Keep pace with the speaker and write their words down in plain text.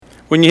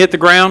when you hit the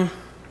ground?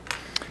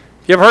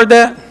 You ever heard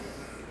that?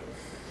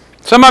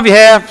 Some of you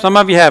have, some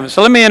of you haven't.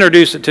 So let me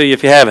introduce it to you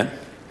if you haven't.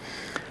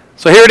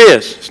 So here it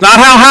is. It's not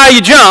how high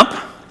you jump.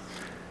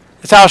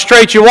 It's how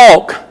straight you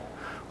walk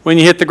when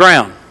you hit the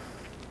ground.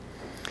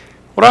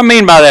 What do I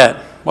mean by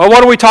that? Well,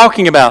 what are we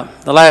talking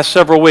about the last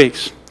several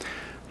weeks?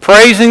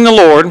 Praising the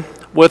Lord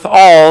with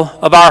all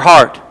of our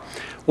heart.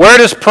 Where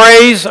does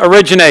praise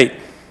originate?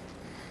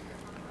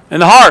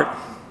 In the heart.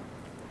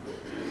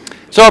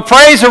 So if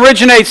praise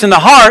originates in the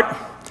heart,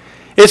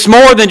 it's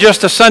more than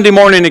just a Sunday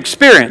morning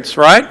experience,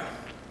 right?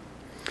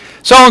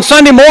 So on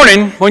Sunday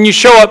morning, when you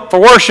show up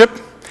for worship,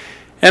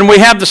 and we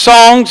have the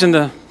songs and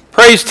the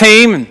praise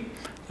team and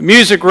the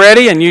music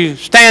ready, and you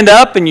stand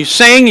up and you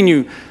sing and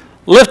you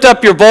lift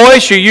up your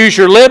voice, you use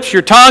your lips,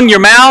 your tongue, your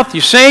mouth,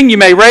 you sing, you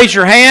may raise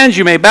your hands,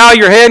 you may bow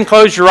your head and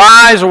close your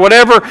eyes or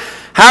whatever,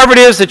 however it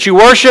is that you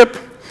worship,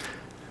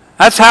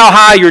 that's how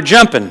high you're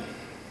jumping.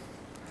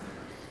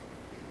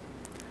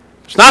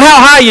 It's not how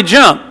high you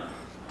jump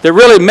that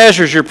really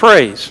measures your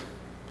praise.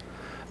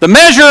 The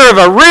measure of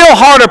a real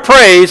heart of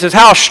praise is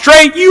how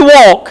straight you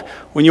walk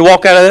when you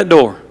walk out of that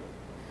door.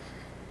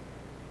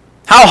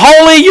 How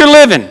holy you're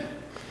living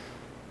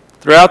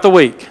throughout the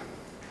week.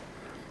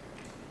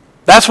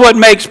 That's what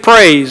makes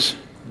praise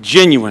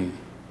genuine.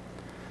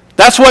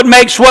 That's what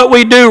makes what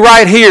we do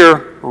right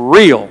here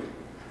real.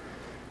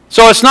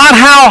 So it's not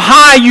how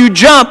high you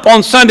jump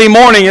on Sunday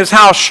morning, it's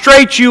how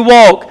straight you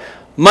walk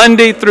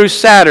Monday through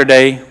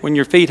Saturday when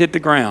your feet hit the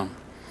ground.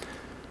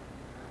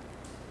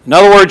 In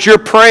other words, your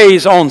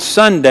praise on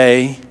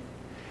Sunday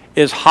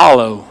is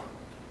hollow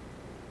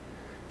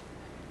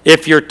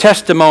if your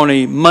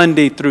testimony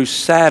Monday through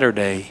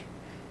Saturday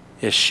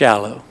is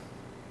shallow.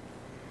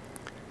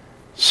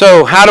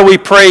 So, how do we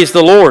praise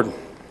the Lord?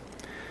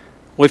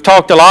 We've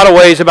talked a lot of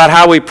ways about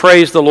how we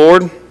praise the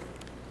Lord.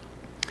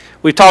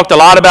 We've talked a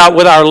lot about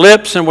with our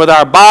lips and with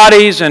our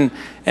bodies,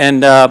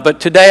 but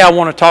today I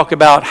want to talk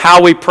about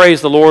how we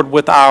praise the Lord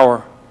with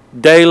our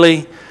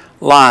daily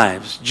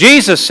lives.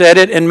 Jesus said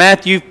it in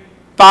Matthew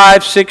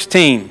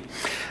 5:16.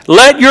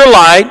 Let your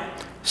light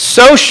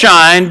so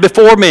shine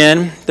before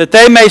men that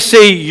they may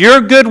see your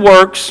good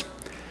works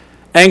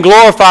and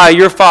glorify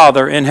your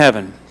Father in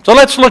heaven. So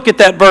let's look at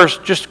that verse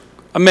just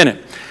a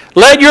minute.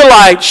 Let your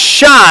light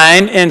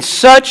shine in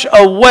such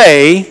a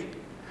way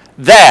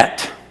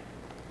that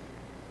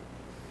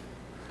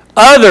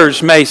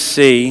others may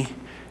see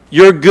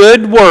your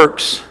good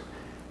works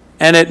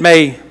and it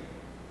may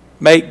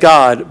make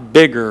God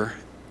bigger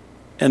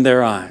in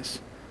their eyes.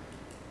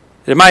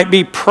 It might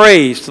be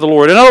praise to the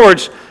Lord. In other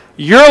words,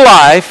 your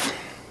life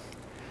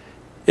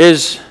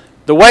is,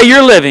 the way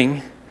you're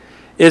living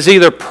is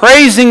either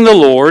praising the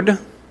Lord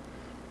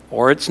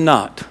or it's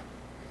not.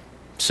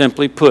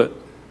 Simply put,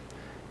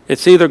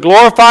 it's either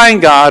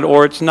glorifying God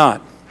or it's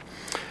not.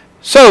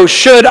 So,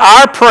 should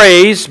our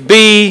praise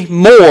be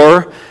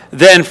more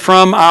than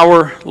from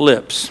our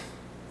lips?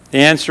 The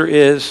answer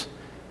is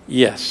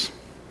yes.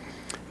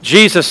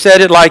 Jesus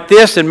said it like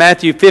this in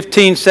Matthew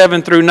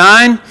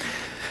 15:7-9.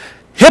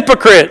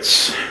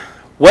 Hypocrites,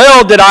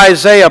 well did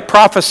Isaiah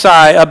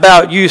prophesy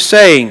about you,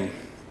 saying,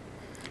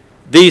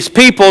 these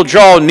people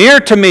draw near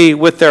to me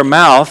with their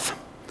mouth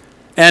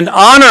and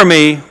honor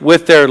me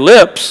with their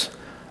lips,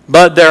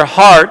 but their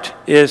heart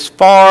is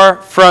far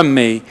from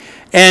me,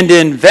 and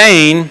in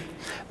vain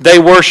they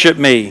worship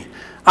me.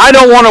 I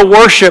don't want to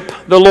worship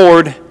the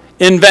Lord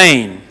in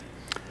vain.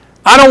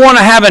 I don't want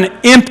to have an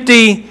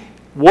empty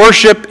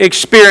worship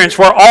experience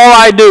where all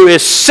I do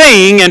is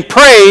sing and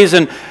praise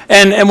and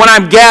when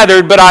I'm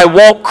gathered, but I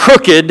walk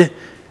crooked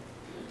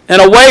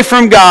and away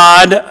from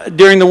God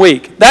during the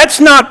week. That's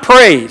not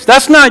praise.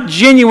 That's not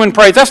genuine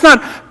praise. That's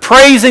not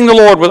praising the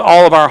Lord with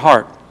all of our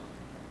heart.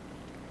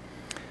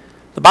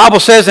 The Bible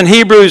says in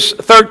Hebrews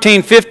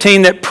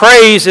 13:15 that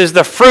praise is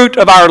the fruit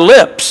of our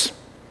lips.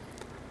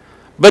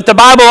 But the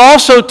Bible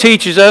also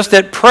teaches us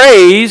that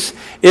praise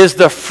is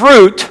the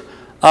fruit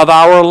of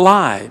our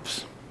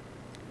lives.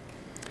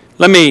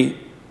 Let me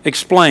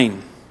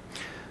explain.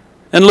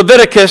 In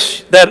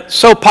Leviticus, that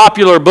so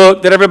popular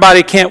book that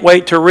everybody can't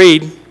wait to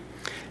read,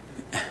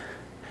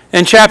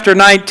 in chapter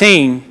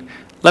 19,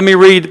 let me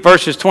read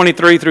verses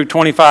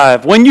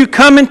 23-25. When you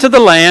come into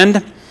the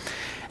land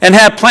and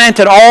have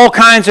planted all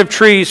kinds of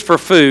trees for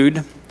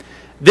food,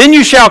 then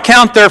you shall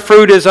count their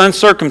fruit as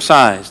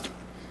uncircumcised.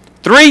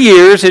 3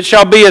 years it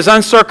shall be as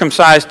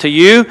uncircumcised to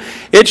you,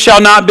 it shall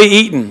not be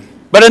eaten.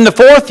 But in the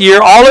 4th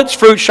year all its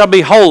fruit shall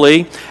be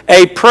holy,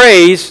 a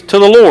praise to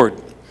the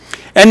Lord.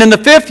 And in the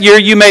 5th year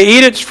you may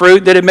eat its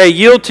fruit, that it may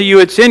yield to you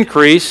its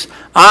increase.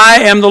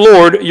 I am the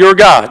Lord your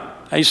God.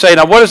 Now you say,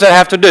 now what does that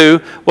have to do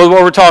with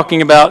what we're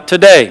talking about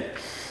today?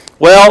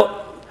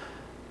 Well,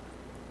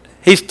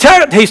 he's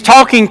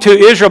talking to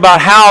Israel about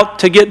how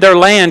to get their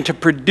land to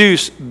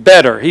produce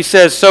better. He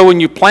says, so when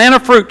you plant a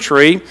fruit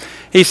tree,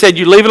 he said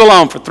you leave it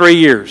alone for 3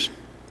 years.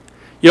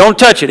 You don't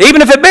touch it.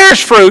 Even if it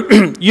bears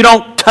fruit, you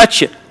don't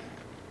touch it.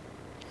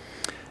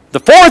 The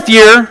 4th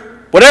year,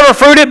 whatever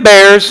fruit it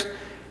bears,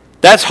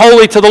 that's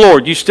holy to the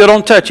Lord. You still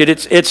don't touch it.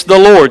 It's the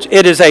Lord's.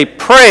 It is a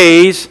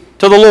praise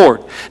to the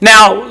Lord.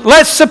 Now,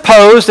 let's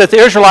suppose that the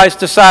Israelites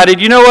decided,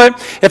 you know what,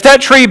 if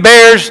that tree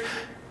bears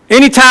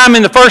any time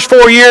in the first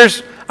 4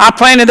 years, I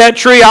planted that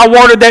tree, I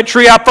watered that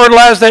tree, I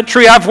fertilized that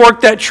tree, I've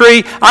worked that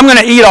tree, I'm going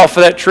to eat off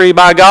of that tree,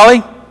 by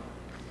golly.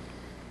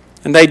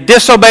 And they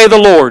disobey the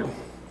Lord.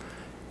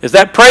 Is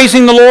that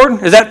praising the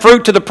Lord? Is that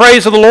fruit to the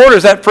praise of the Lord? Or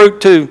is that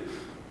fruit to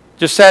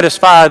just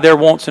satisfy their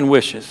wants and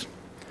wishes?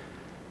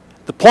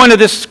 The point of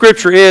this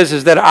scripture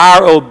is that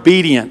our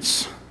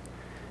obedience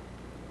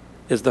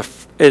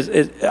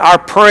our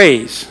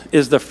praise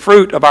is the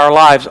fruit of our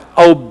lives.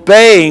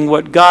 Obeying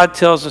what God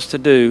tells us to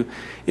do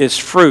is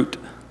fruit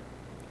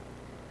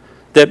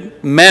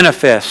that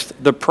manifests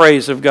the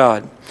praise of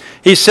God.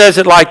 He says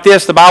it like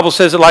this, the Bible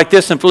says it like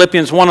this in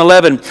Philippians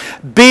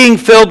 1:11, being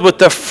filled with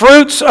the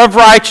fruits of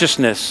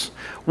righteousness,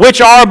 which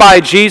are by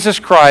Jesus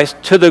Christ,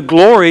 to the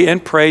glory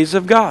and praise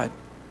of God.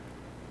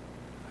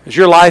 Is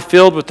your life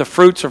filled with the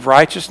fruits of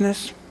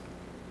righteousness?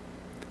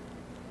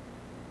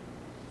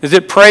 Is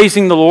it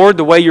praising the Lord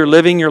the way you're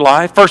living your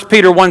life? 1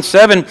 Peter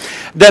 1:7,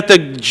 that the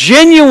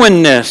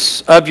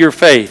genuineness of your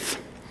faith,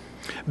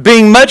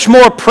 being much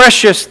more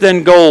precious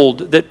than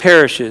gold that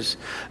perishes,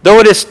 though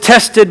it is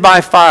tested by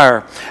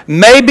fire,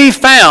 may be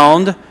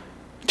found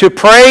to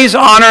praise,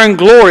 honor, and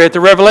glory at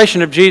the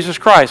revelation of Jesus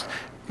Christ.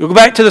 We'll go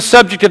back to the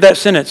subject of that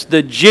sentence.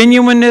 The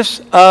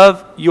genuineness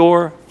of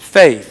your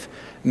faith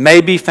may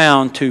be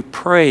found to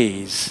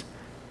praise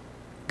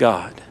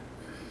God.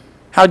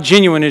 How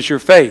genuine is your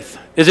faith?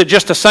 Is it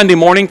just a Sunday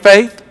morning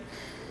faith?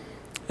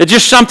 Is it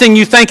just something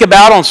you think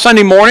about on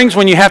Sunday mornings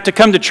when you have to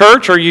come to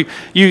church, or you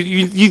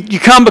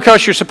come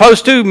because you're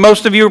supposed to?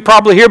 Most of you are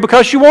probably here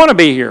because you want to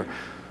be here.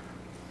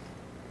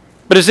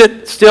 But is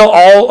it still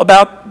all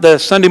about the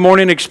Sunday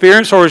morning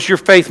experience, or is your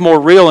faith more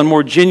real and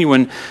more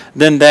genuine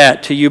than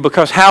that to you?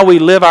 Because how we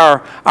live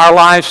our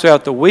lives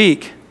throughout the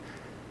week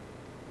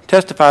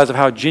testifies of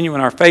how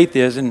genuine our faith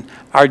is, and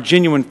our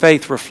genuine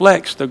faith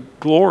reflects the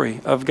glory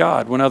of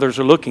God when others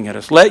are looking at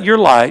us. Let your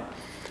light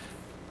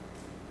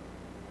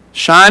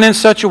shine in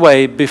such a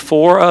way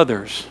before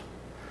others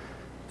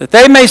that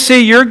they may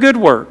see your good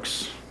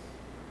works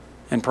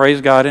and praise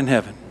God in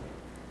heaven.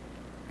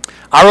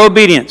 Our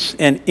obedience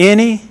in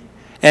any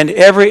and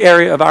every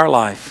area of our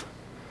life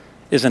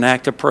is an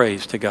act of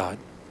praise to God.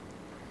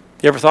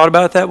 You ever thought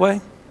about it that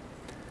way?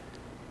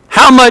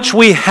 How much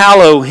we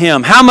hallow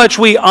Him, how much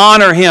we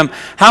honor Him,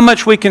 how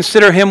much we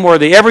consider Him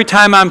worthy. Every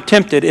time I'm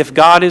tempted, if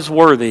God is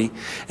worthy,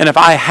 and if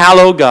I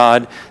hallow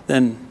God,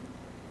 then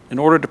in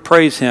order to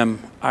praise Him,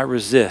 I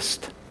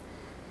resist.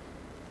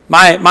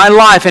 My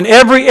life, in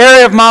every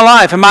area of my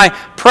life, am I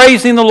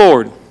praising the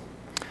Lord?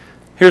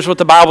 Here's what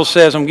the Bible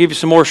says. I'm going to give you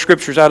some more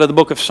scriptures out of the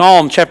book of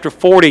Psalm, chapter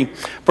 40,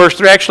 verse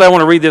 3. Actually, I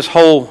want to read this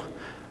whole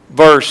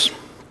verse.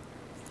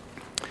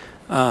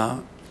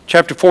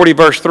 Chapter 40,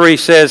 verse 3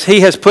 says, He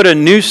has put a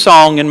new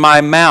song in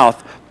my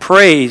mouth,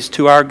 praise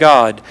to our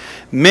God.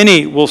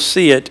 Many will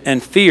see it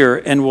and fear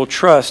and will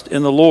trust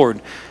in the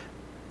Lord.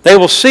 They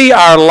will see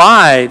our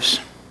lives.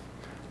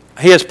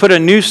 He has put a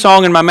new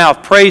song in my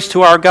mouth, praise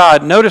to our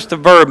God. Notice the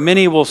verb,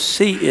 many will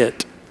see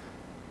it.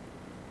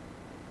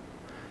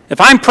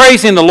 If I'm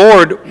praising the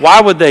Lord,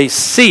 why would they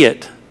see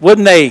it?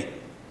 Wouldn't they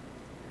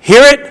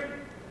hear it?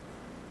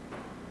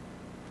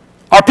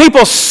 Are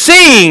people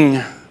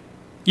seeing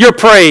your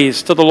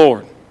praise to the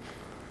Lord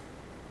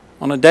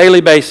on a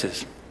daily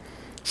basis?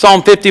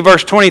 Psalm 50,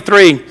 verse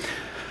 23,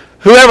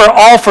 whoever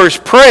offers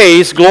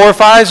praise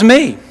glorifies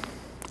me,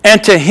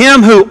 and to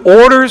him who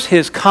orders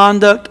his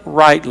conduct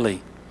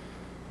rightly,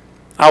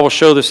 I will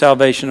show the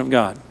salvation of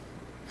God.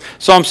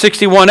 Psalm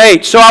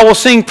 61:8, so I will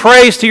sing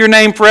praise to your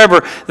name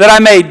forever, that I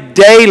may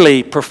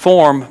daily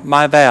perform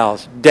my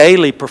vows.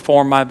 Daily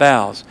perform my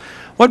vows.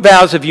 What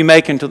vows have you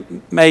made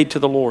to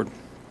the Lord?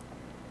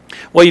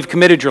 Well, you've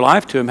committed your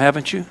life to Him,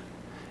 haven't you?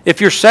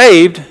 If you're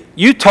saved,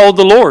 you told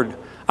the Lord,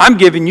 I'm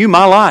giving you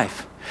my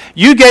life.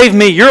 You gave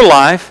me your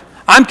life.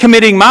 I'm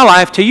committing my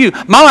life to you.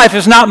 My life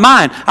is not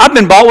mine. I've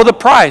been bought with a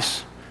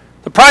price.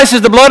 The price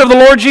is the blood of the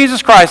Lord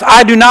Jesus Christ.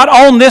 I do not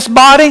own this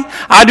body.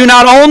 I do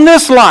not own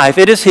this life.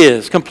 It is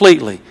His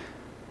completely.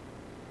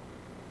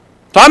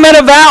 So I made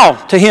a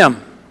vow to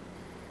Him.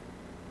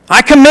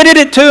 I committed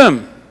it to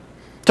Him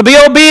to be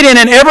obedient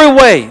in every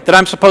way that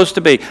I'm supposed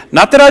to be.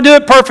 Not that I do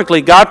it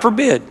perfectly. God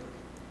forbid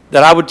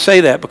that I would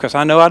say that, because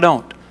I know I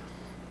don't.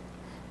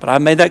 But I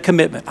made that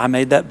commitment. I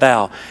made that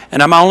vow.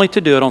 And I'm only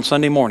to do it on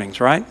Sunday mornings,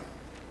 right?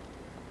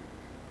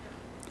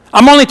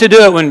 I'm only to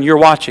do it when you're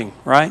watching,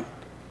 right?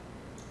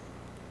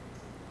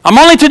 I'm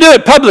only to do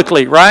it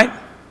publicly, right?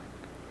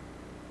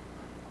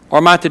 Or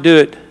am I to do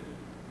it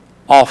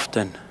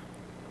often?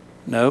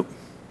 Nope.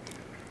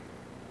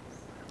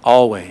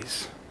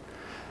 Always.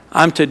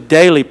 I'm to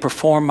daily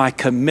perform my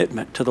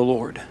commitment to the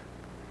Lord.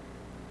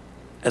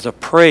 As a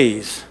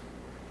praise,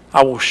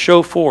 I will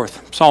show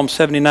forth. Psalm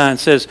 79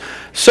 says,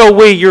 so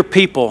we, your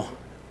people,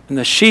 and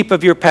the sheep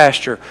of your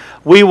pasture,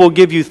 we will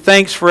give you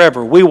thanks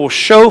forever. We will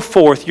show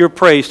forth your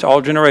praise to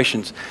all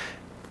generations.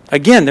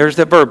 Again, there's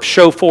that verb,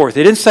 show forth.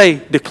 He didn't say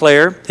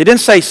declare. He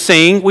didn't say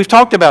sing. We've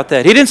talked about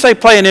that. He didn't say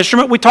play an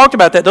instrument. We talked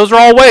about that. Those are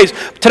all ways.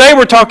 Today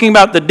we're talking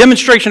about the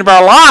demonstration of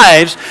our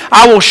lives.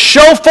 I will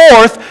show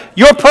forth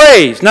your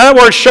praise. Now that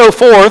word show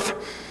forth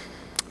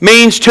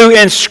means to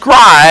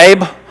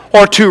inscribe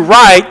or to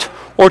write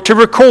or to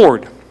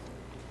record.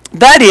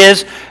 That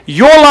is,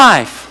 your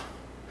life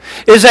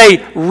is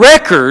a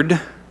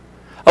record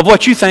of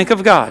what you think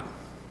of God.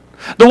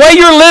 The way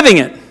you're living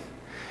it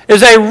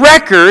is a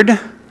record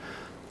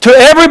to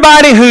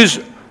everybody who's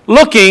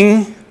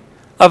looking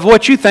of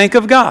what you think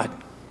of God.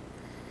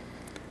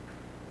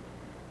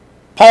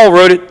 Paul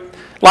wrote it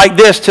like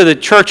this to the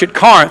church at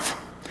Corinth,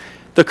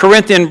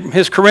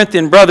 his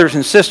Corinthian brothers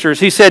and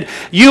sisters. He said,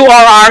 "You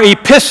are our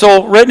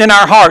epistle written in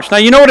our hearts." Now,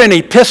 you know what an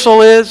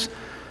epistle is?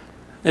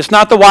 It's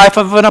not the wife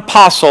of an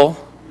apostle.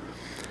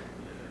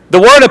 The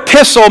word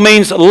epistle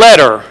means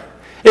letter.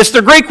 It's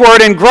the Greek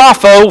word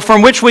engrapho,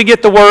 from which we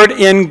get the word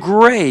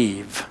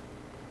engrave.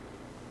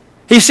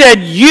 He said,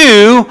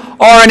 you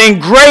are an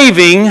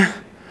engraving,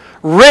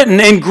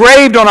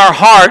 engraved on our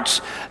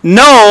hearts,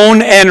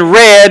 known and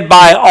read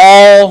by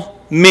all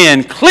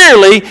men.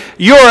 Clearly,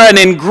 you're an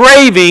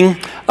engraving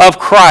of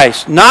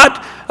Christ,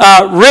 not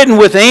written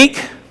with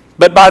ink,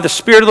 but by the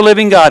Spirit of the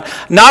living God.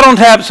 Not on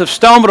tablets of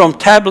stone, but on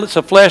tablets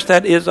of flesh,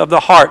 that is of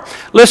the heart.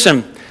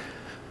 Listen,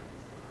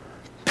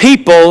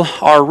 people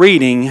are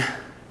reading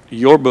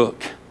your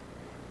book.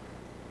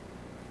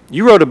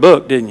 You wrote a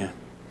book, didn't you?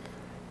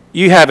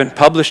 You haven't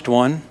published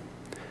one.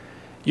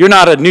 You're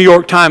not a New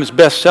York Times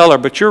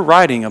bestseller, but you're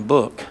writing a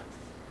book.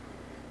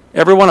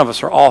 Every one of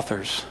us are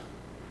authors.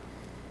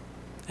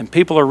 And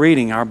people are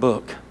reading our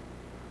book.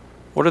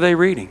 What are they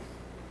reading?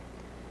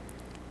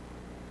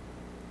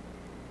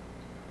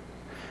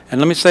 And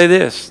let me say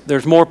this,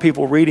 there's more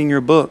people reading your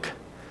book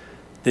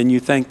than you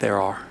think there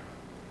are.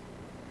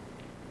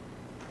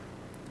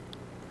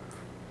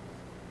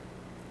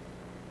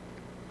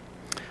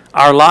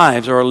 Our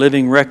lives are a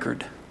living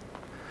record,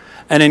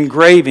 an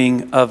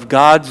engraving of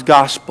God's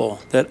gospel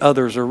that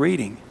others are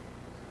reading.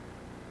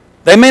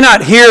 They may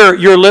not hear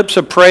your lips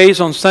of praise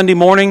on Sunday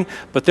morning,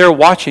 but they're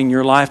watching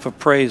your life of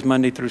praise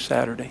Monday through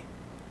Saturday.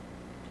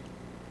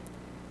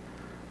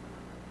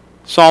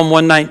 Psalm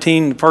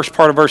 119, the first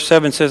part of verse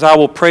 7 says, I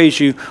will praise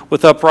you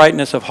with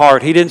uprightness of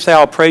heart. He didn't say,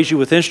 I'll praise you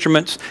with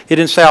instruments. He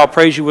didn't say, I'll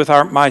praise you with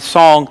my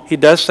song. He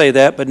does say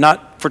that, but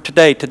not for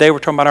today. Today we're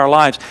talking about our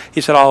lives. He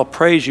said, I'll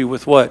praise you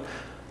with what?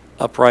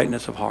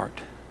 Uprightness of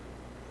heart.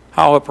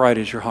 How upright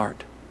is your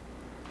heart?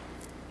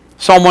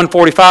 Psalm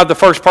 145, the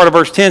first part of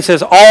verse 10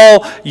 says,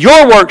 all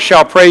your works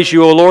shall praise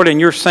you, O Lord, and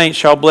your saints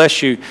shall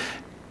bless you.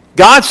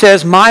 God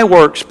says, my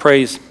works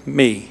praise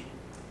me,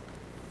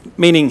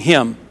 meaning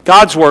Him.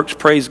 God's works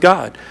praise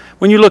God.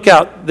 When you look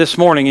out this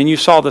morning and you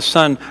saw the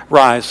sun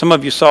rise, some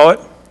of you saw it.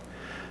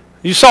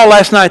 You saw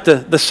last night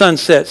the sun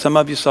set, some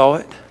of you saw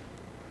it.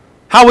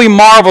 How we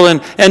marvel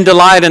and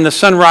delight in the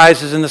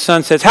sunrises and the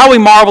sunsets. How we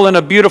marvel in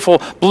a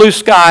beautiful blue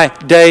sky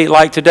day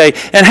like today.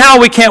 And how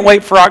we can't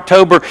wait for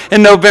October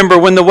and November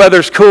when the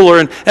weather's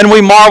cooler. And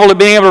we marvel at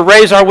being able to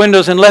raise our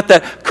windows and let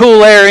that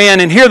cool air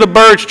in and hear the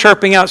birds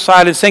chirping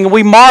outside and singing.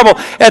 We marvel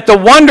at the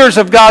wonders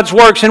of God's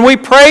works and we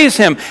praise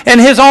Him and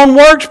His own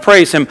works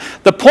praise Him.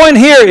 The point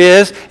here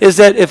is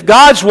that if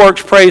God's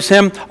works praise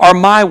Him, are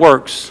my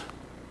works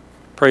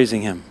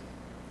praising Him?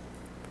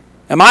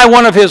 Am I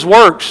one of His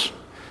works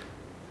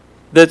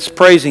that's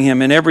praising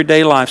Him in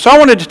everyday life? So I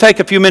wanted to take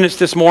a few minutes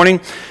this morning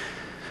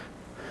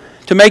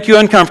to make you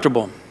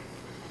uncomfortable.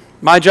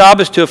 My job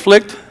is to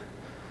afflict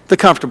the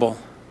comfortable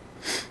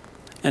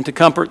and to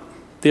comfort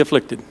the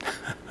afflicted.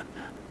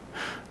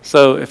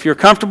 So if you're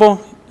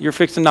comfortable, you're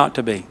fixing not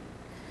to be.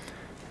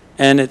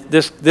 And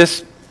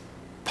this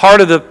part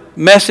of the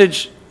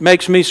message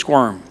makes me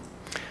squirm.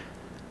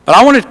 But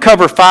I want to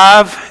cover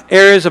 5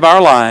 areas of our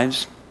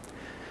lives.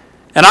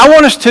 And I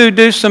want us to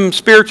do some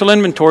spiritual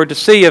inventory to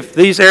see if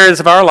these areas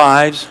of our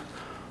lives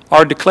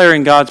are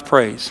declaring God's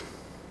praise.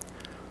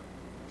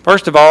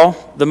 First of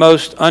all, the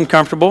most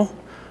uncomfortable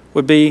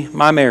would be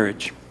my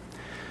marriage.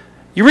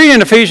 You read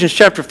in Ephesians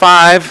chapter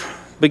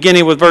 5,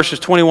 beginning with verses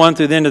 21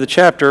 through the end of the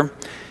chapter,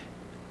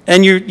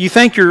 and you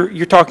think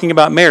you're talking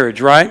about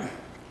marriage, right?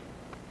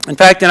 In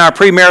fact, in our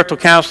premarital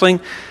counseling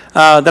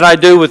that I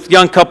do with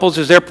young couples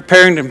as they're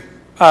preparing to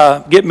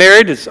get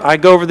married, I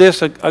go over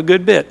this a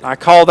good bit. I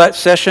call that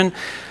session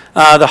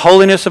the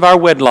holiness of our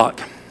wedlock.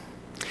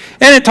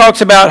 And it talks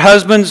about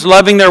husbands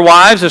loving their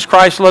wives as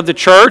Christ loved the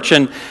church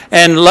and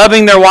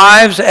loving their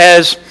wives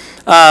as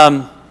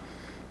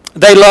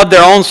they love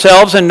their own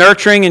selves and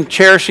nurturing and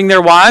cherishing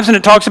their wives. And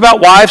it talks about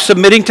wives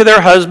submitting to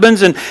their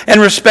husbands and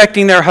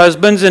respecting their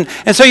husbands.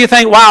 And so you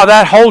think, wow,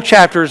 that whole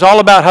chapter is all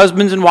about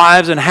husbands and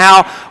wives and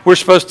how we're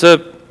supposed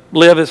to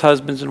live as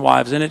husbands and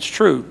wives. And it's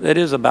true. It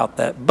is about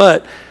that.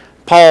 But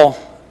Paul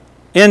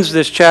ends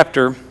this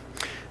chapter,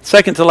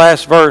 second to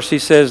last verse, he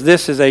says,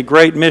 this is a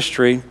great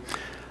mystery,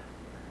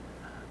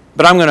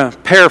 but I'm going to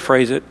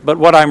paraphrase it, but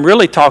what I'm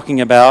really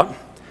talking about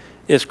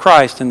is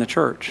Christ and the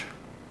church.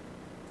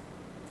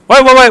 Wait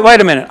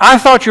a minute. I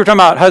thought you were talking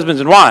about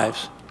husbands and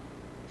wives.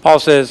 Paul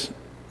says,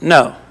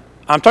 no.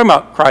 I'm talking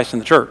about Christ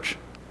and the church.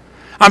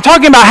 I'm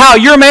talking about how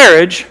your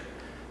marriage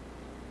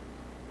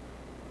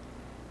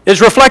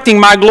is reflecting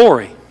my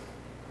glory.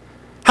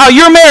 How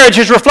your marriage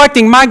is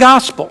reflecting my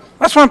gospel.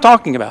 That's what I'm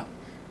talking about.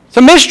 It's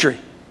a mystery.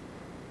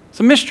 It's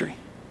a mystery.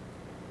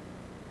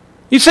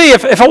 You see,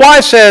 if a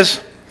wife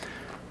says,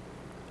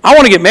 I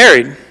want to get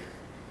married,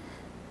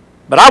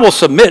 but I will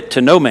submit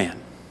to no man.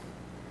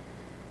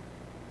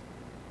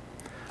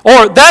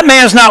 Or that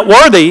man's not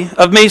worthy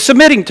of me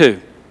submitting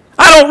to.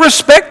 I don't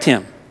respect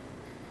him.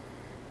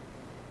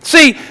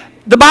 See,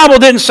 the Bible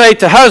didn't say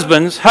to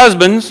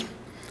husbands,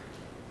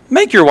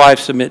 make your wife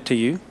submit to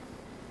you.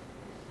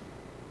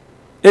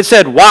 It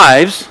said,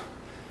 wives,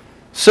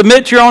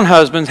 submit to your own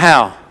husbands.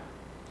 How?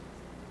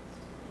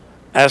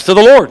 As to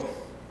the Lord.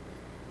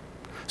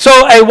 So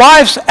a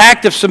wife's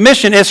act of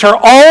submission is her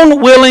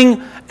own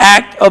willing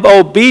act of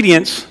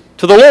obedience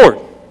to the Lord.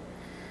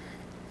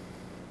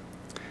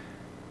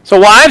 So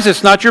wives,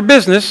 it's not your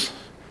business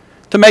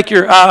to make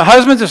your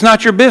husbands, it's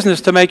not your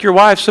business to make your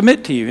wife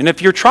submit to you. And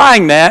if you're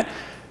trying that,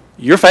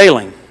 you're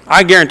failing.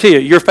 I guarantee you,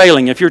 you're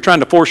failing. If you're trying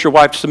to force your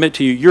wife to submit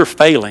to you, you're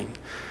failing.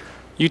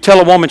 You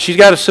tell a woman she's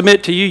got to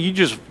submit to you,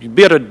 you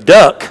be a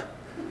duck.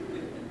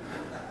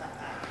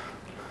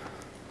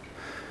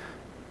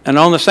 And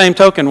on the same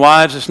token,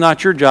 wives, it's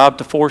not your job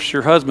to force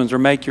your husbands or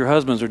make your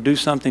husbands or do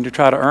something to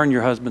try to earn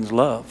your husband's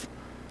love.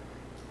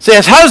 See,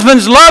 as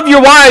husbands, love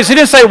your wives. He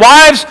didn't say,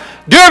 wives,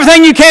 do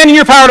everything you can in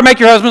your power to make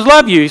your husbands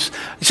love you. You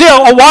see,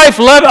 a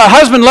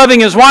husband loving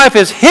his wife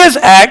is his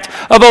act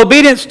of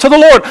obedience to the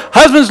Lord.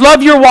 Husbands,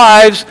 love your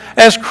wives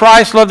as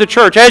Christ loved the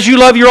church. As you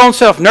love your own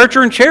self,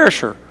 nurture and cherish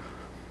her.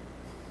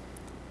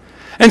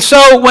 And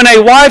so when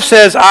a wife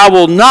says, I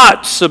will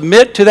not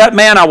submit to that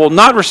man, I will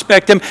not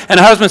respect him, and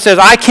a husband says,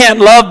 I can't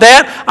love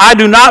that, I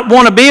do not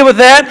want to be with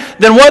that,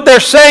 then what they're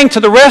saying to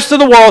the rest of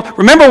the world,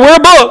 remember, we're a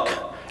book.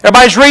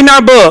 Everybody's reading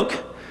our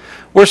book.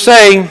 We're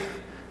saying,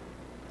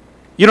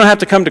 you don't have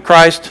to come to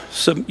Christ.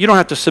 You don't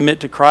have to submit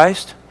to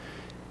Christ.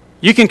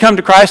 You can come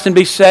to Christ and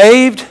be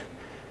saved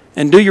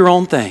and do your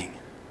own thing.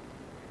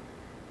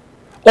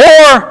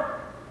 Or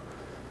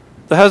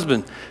the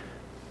husband,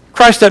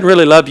 Christ doesn't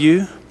really love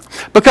you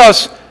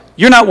because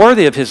you're not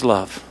worthy of his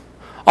love.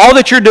 All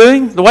that you're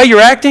doing, the way you're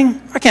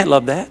acting, I can't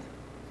love that.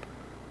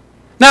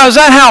 Now, is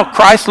that how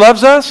Christ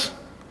loves us?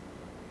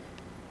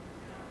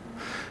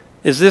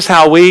 Is this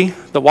how we,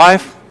 the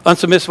wife,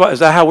 unsubmissive wife, is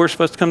that how we're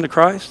supposed to come to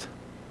Christ?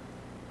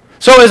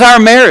 So is our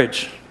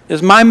marriage,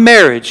 is my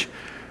marriage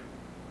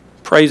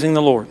praising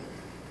the Lord?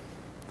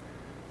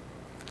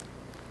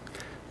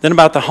 Then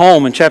about the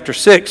home in chapter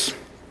 6,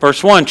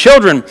 verse 1,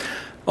 children,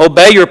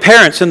 obey your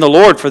parents in the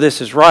Lord, for this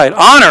is right.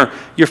 Honor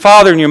your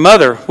father and your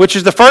mother, which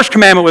is the first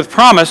commandment with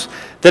promise,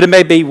 that it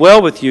may be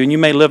well with you and you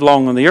may live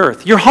long on the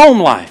earth. Your home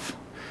life.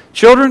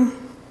 Children,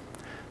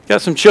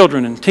 got some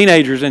children and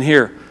teenagers in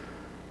here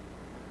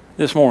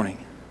this morning.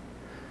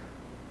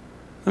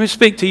 Let me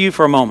speak to you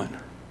for a moment.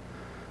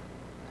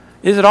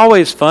 Is it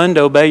always fun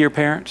to obey your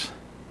parents?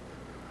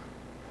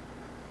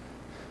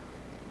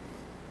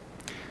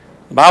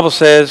 The Bible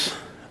says,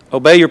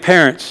 obey your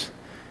parents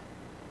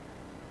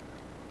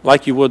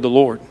like you would the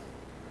Lord.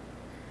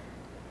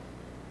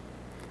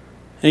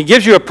 And he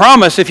gives you a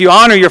promise, if you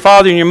honor your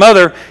father and your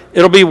mother,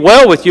 it'll be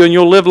well with you and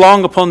you'll live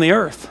long upon the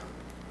earth.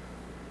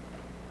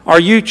 Are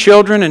you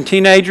children and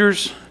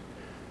teenagers?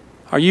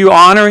 Are you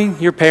honoring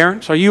your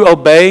parents? Are you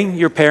obeying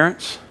your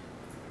parents?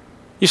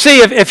 You see,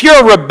 if you're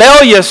a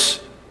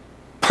rebellious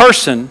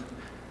person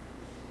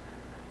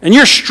and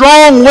you're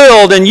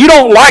strong-willed and you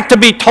don't like to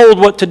be told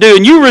what to do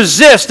and you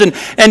resist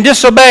and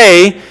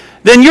disobey,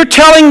 then you're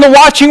telling the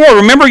watching world,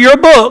 remember you're a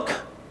book,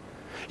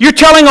 you're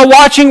telling a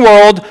watching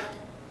world,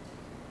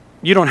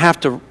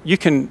 you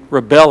can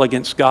rebel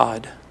against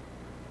God.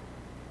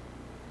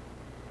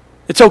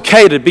 It's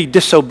okay to be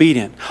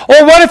disobedient.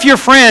 Or what if you're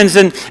friends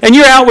and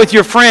you're out with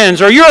your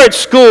friends, or you're at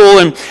school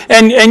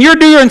and you're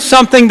doing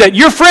something that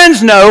your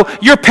friends know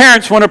your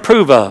parents won't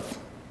approve of?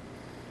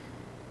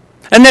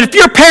 And then if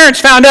your parents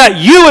found out,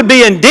 you would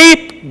be in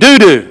deep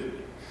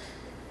doo-doo.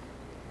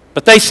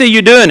 But they see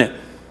you doing it.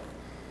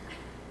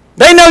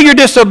 They know you're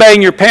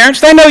disobeying your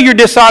parents. They know you're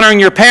dishonoring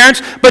your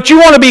parents, but you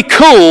want to be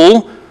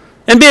cool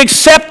and be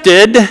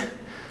accepted.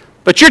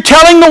 But you're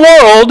telling the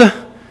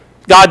world,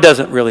 God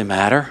doesn't really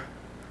matter.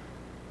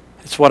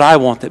 It's what I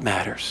want that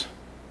matters.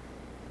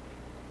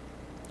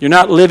 You're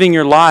not living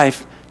your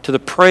life to the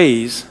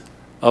praise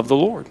of the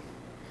Lord.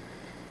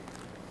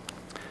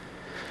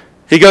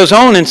 He goes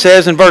on and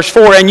says in verse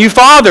 4, and you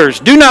fathers,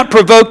 do not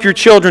provoke your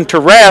children to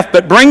wrath,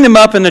 but bring them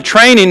up in the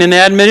training and the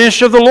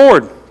admonition of the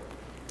Lord.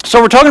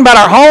 So we're talking about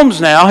our homes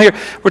now. Here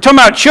we're talking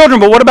about children,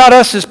 but what about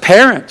us as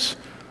parents?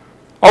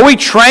 Are we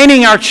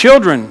training our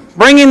children,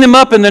 bringing them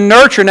up in the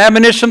nurture and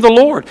admonition of the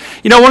Lord?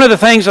 You know, one of the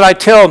things that I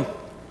tell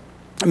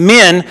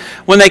men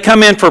when they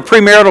come in for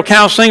premarital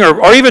counseling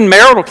or even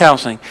marital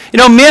counseling, you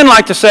know, men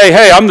like to say,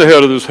 hey, I'm the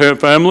head of this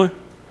family.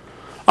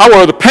 I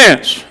wear the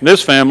pants in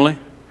this family.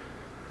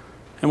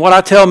 And what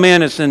I tell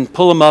men is then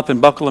pull them up and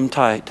buckle them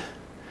tight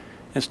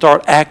and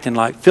start acting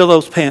like, fill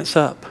those pants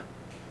up.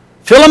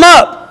 Fill them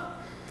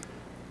up.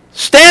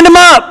 Stand them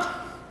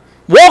up.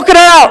 Walk it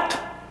out.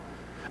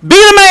 Be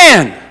the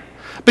man.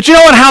 But you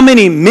know what? How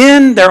many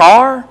men there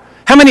are?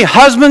 How many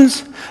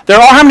husbands there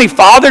are? How many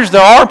fathers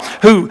there are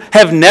who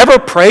have never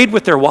prayed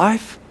with their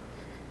wife?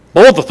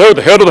 Well, they're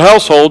the head of the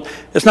household.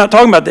 It's not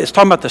talking about that. It's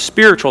talking about the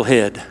spiritual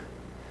head.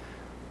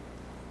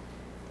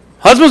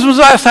 Husbands, when was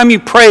the last time you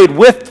prayed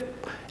with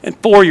and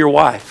for your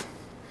wife?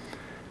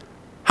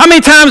 How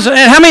many times and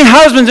how many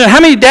husbands and how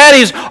many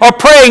daddies are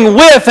praying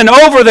with and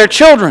over their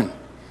children?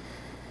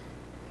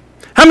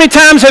 How many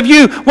times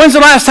when's the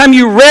last time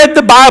you read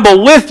the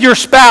Bible with your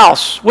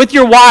spouse, with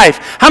your wife?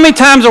 How many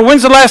times or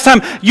when's the last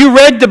time you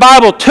read the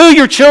Bible to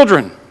your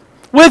children,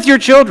 with your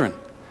children?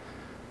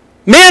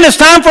 Men, it's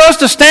time for us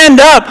to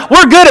stand up.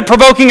 We're good at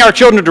provoking our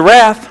children to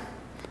wrath.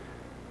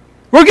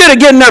 We're good at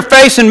getting in their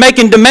face and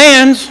making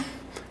demands,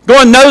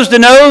 going nose to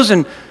nose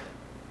and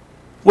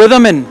with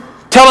them and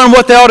telling them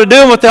what they ought to do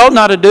and what they ought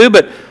not to do.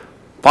 But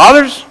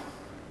fathers,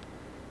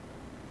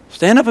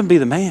 stand up and be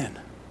the man.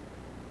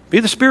 Be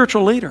the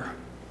spiritual leader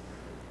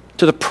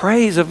to the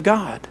praise of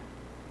God.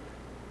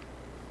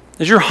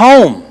 Is your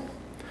home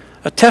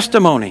a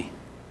testimony?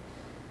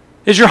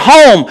 Is your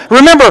home,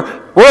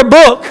 remember, we're a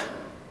book.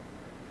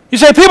 You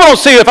say, people don't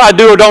see if I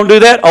do or don't do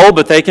that. Oh,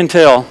 but they can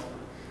tell.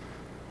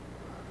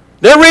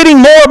 They're reading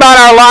more about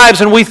our lives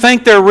than we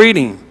think they're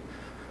reading.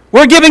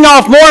 We're giving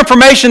off more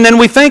information than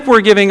we think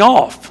we're giving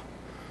off.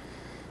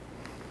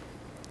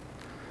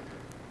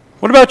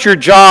 What about your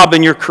job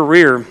and your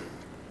career?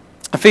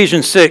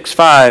 Ephesians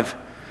 6:5.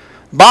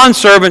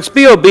 Bondservants,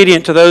 be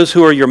obedient to those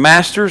who are your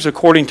masters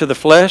according to the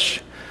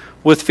flesh,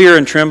 with fear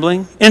and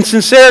trembling, in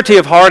sincerity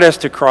of heart as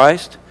to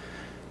Christ,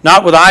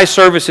 not with eye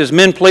service as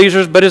men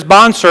pleasers, but as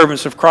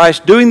bondservants of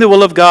Christ, doing the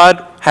will of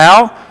God.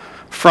 How?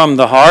 From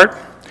the heart.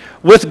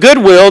 With good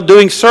will,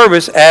 doing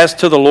service as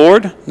to the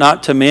Lord,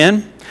 not to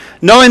men,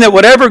 knowing that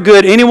whatever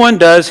good anyone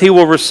does, he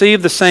will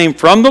receive the same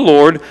from the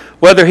Lord,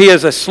 whether he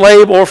is a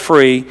slave or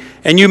free.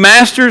 And you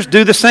masters,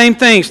 do the same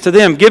things to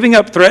them, giving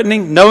up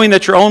threatening, knowing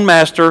that your own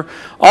master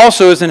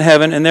also is in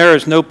heaven, and there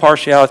is no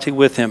partiality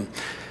with him.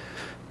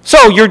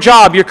 So, your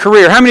job, your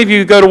career. How many of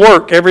you go to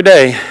work every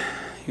day?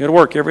 You go to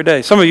work every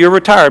day. Some of you are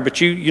retired,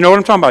 but you know what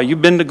I'm talking about.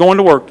 You've been going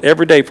to work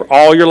every day for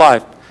all your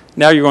life.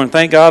 Now you're going,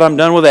 thank God I'm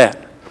done with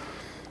that.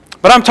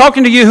 But I'm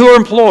talking to you who are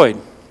employed.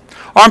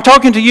 Or I'm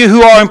talking to you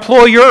who are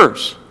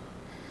employers.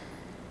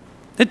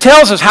 It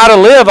tells us how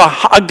to live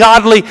a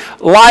godly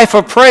life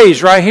of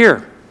praise right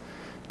here.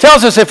 It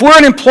tells us if we're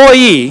an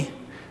employee,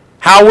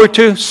 how we're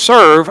to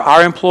serve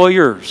our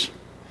employers.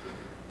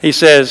 He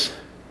says,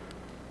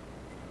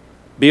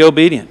 be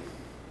obedient.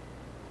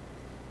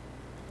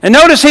 And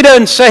notice he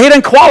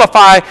doesn't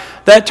qualify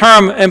that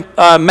term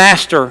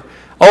master.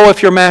 Oh,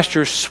 if your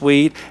master is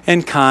sweet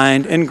and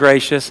kind and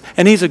gracious,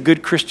 and he's a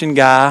good Christian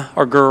guy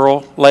or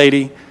girl,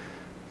 lady,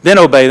 then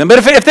obey them. But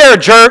if they're a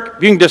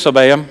jerk, you can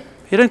disobey them.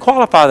 He didn't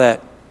qualify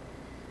that.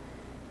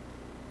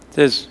 It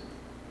says,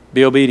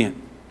 be obedient.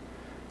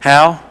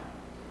 How?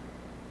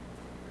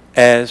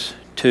 As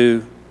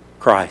to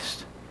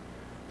Christ.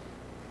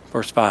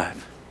 Verse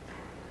 5.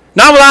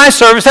 Not with eye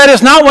service. That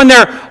is not when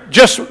they're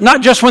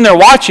not just when they're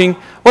watching.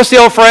 What's the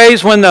old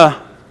phrase? When the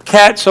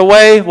cat's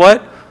away,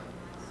 what?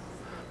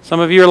 Some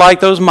of you are like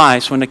those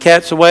mice. When the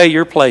cat's away,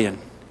 you're playing.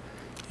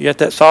 You got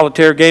that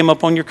solitaire game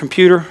up on your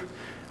computer.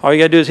 All you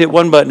got to do is hit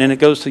one button and it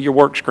goes to your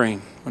work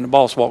screen when the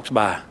boss walks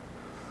by.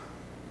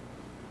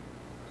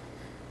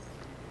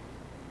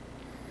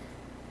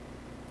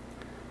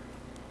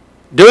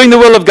 Doing the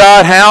will of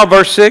God, how?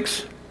 Verse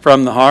 6,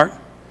 from the heart.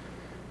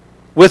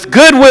 With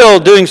goodwill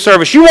doing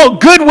service. You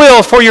want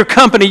goodwill for your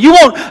company. You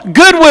want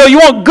goodwill. You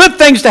want good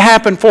things to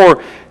happen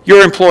for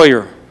your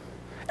employer.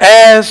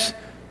 As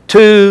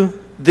to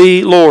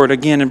the Lord.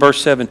 Again in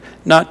verse 7,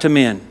 not to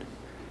men.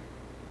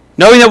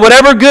 Knowing that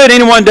whatever good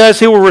anyone does,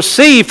 he will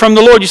receive from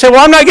the Lord. You say,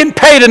 well, I'm not getting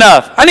paid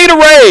enough. I need a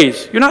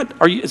raise.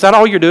 Is that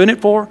all you're doing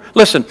it for?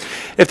 Listen,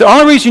 if the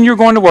only reason you're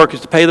going to work is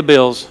to pay the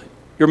bills,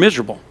 you're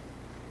miserable.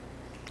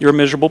 You're a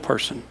miserable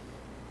person.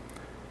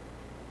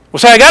 Well,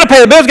 say, I got to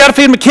pay the bills, got to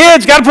feed my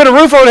kids, got to put a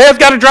roof over their heads,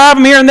 got to drive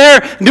them here and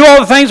there, and do all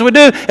the things we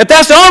do. If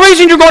that's the only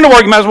reason you're going to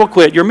work, you might as well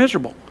quit. You're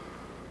miserable.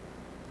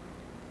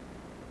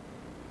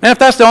 And if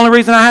that's the only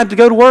reason I had to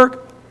go to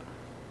work,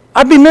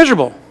 I'd be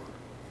miserable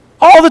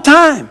all the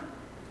time.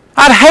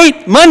 I'd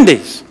hate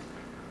Mondays.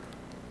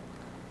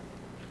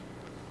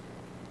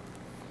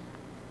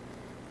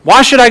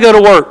 Why should I go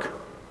to work?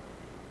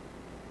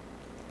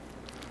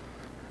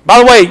 By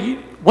the way,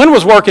 when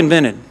was work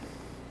invented?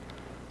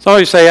 Some of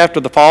you say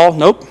after the fall.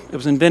 Nope, it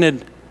was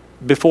invented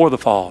before the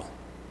fall.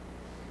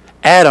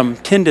 Adam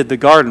tended the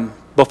garden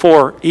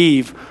before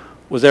Eve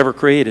was ever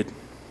created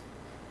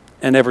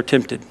and ever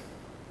tempted.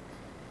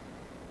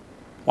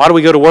 Why do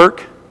we go to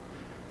work?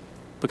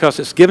 Because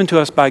it's given to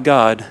us by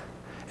God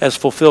as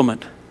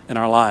fulfillment in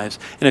our lives.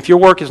 And if your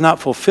work is not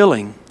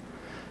fulfilling,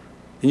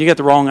 then you got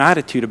the wrong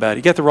attitude about it.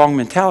 You got the wrong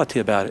mentality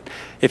about it.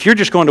 If you're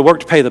just going to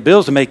work to pay the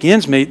bills to make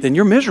ends meet, then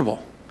you're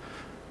miserable.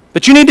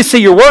 But you need to see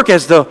your work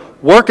as the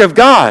work of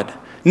God,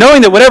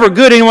 knowing that whatever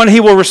good anyone he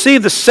will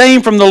receive the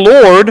same from the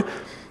Lord.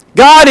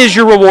 God is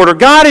your rewarder.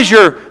 God is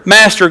your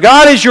master.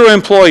 God is your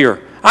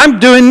employer. I'm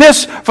doing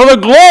this for the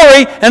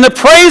glory and the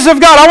praise of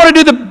God. I want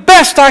to do the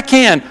best I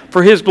can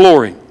for His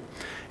glory.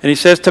 And he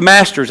says to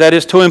masters, that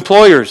is to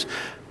employers,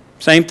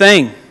 same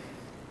thing.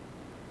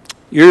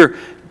 You're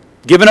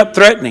giving up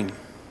threatening. In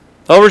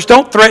other words,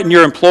 don't threaten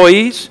your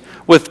employees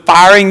with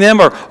firing them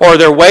or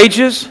their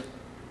wages.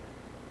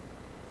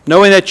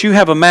 Knowing that you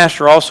have a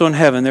master also in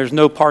heaven, there's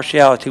no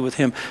partiality with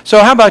Him. So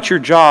how about your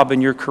job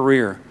and your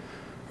career?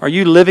 Are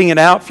you living it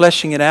out,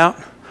 fleshing it out?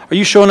 Are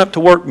you showing up to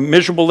work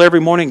miserable every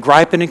morning,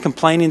 griping and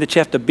complaining that you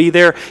have to be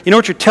there? You know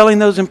what you're telling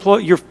those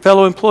your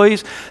fellow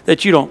employees?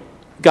 That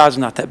God's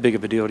not that big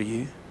of a deal to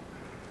you.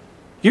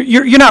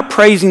 You're not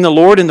praising the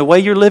Lord in the way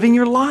you're living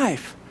your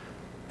life.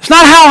 It's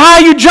not how high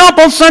you jump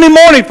on Sunday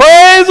morning.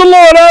 Praise the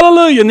Lord,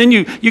 hallelujah. And then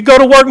you go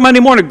to work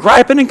Monday morning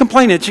griping and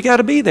complaining that you got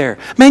to be there.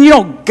 Man, you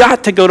don't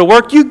got to go to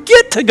work. You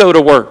get to go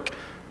to work.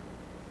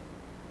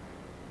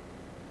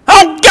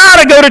 I don't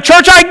got to go to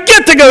church. I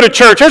get to go to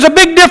church. There's a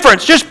big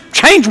difference. Just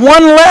change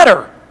one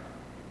letter.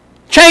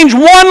 Change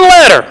one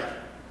letter.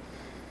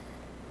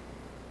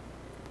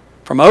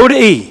 From O to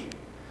E.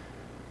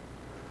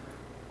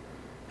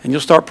 And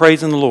you'll start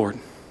praising the Lord.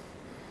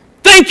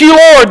 Thank you,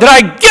 Lord, that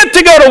I get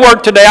to go to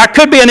work today. I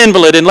could be an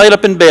invalid and laid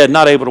up in bed,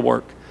 not able to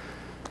work.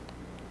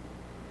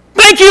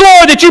 Thank you,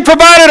 Lord, that you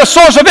provided a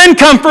source of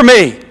income for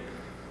me.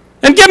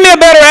 And give me a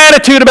better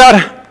attitude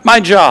about my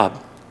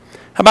job.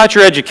 How about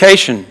your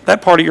education,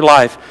 that part of your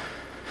life?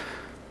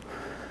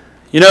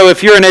 You know,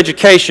 if you're in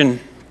education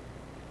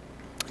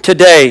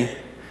today,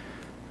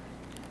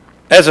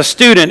 as a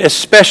student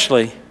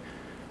especially,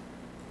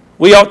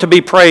 we ought to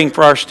be praying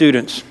for our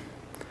students.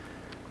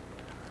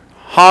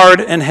 Hard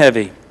and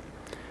heavy.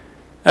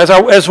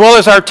 As well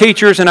as our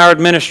teachers and our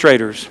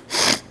administrators.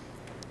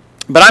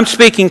 But I'm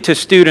speaking to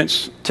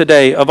students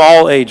today of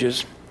all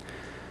ages.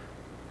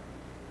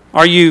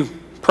 Are you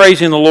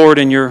praising the Lord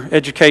in your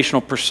educational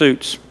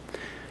pursuits?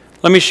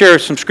 Let me share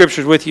some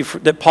scriptures with you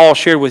that Paul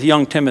shared with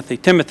young Timothy.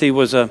 Timothy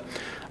was a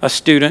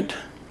student.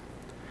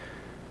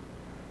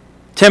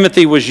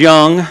 Timothy was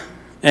young,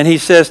 and he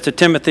says to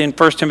Timothy in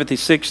 1 Timothy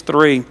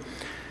 6:3,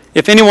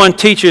 if anyone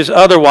teaches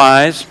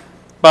otherwise,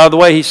 by the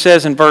way, he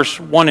says in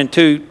verse 1 and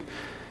 2,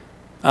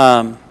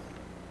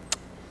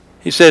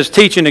 he says,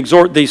 teach and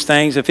exhort these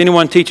things. If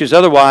anyone teaches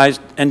otherwise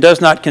and does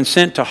not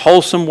consent to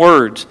wholesome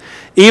words,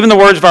 even the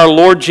words of our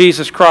Lord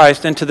Jesus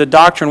Christ, and to the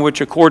doctrine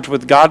which accords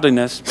with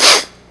godliness,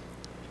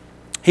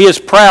 he is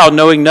proud,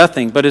 knowing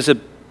nothing, but is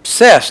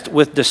obsessed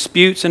with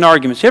disputes and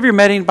arguments. Have you ever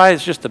met anybody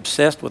that's just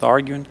obsessed with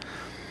arguing?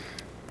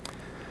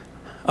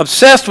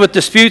 Obsessed with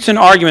disputes and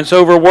arguments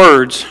over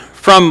words,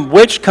 from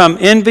which come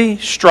envy,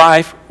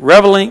 strife,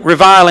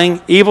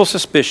 reviling, evil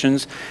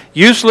suspicions,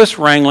 useless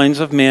wranglings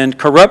of men,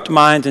 corrupt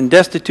minds, and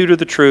destitute of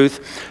the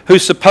truth, who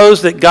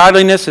suppose that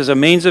godliness is a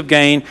means of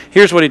gain.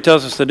 Here's what he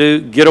tells us to do: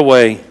 get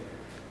away.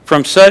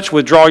 From such,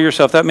 withdraw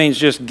yourself. That means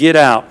just get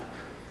out.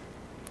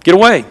 Get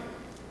away.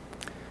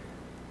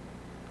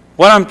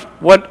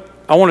 What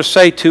I want to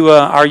say to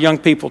our young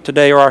people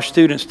today, or our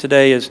students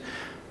today, is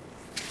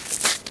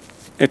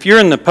if you're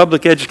in the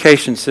public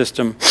education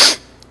system,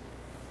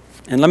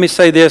 and let me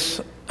say this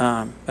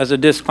as a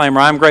disclaimer,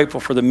 I'm grateful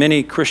for the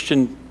many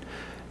Christian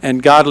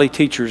and godly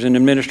teachers and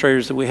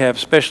administrators that we have,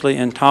 especially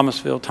in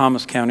Thomasville,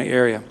 Thomas County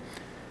area.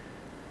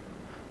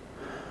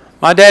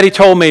 My daddy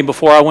told me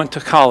before I went to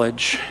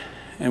college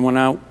and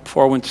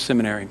before I went to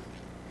seminary,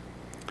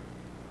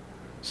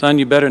 son,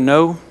 you better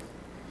know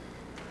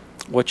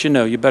what you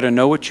know. You better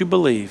know what you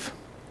believe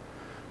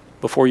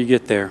before you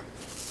get there.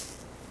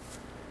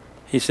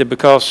 He said,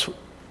 because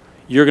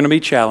you're going to be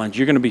challenged.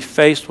 You're going to be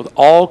faced with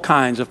all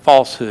kinds of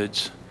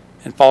falsehoods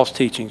and false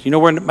teachings. You know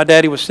where my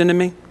daddy was sending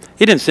me?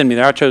 He didn't send me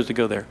there. I chose to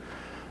go there.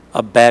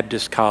 A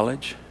Baptist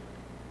college.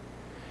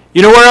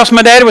 You know where else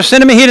my daddy was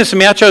sending me? He didn't send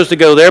me. I chose to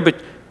go there.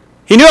 But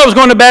he knew I was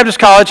going to Baptist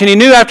college, and he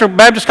knew after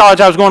Baptist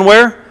college I was going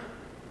where?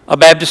 A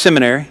Baptist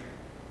seminary.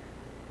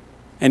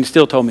 And he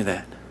still told me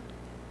that.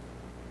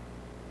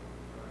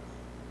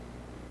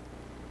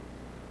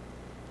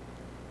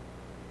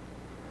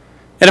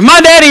 And if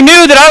my daddy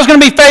knew that I was going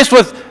to be faced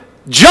with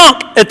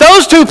junk at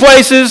those two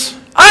places,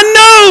 I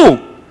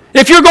know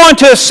if you're going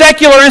to a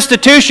secular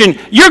institution,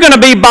 you're going to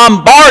be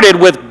bombarded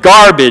with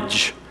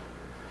garbage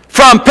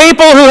from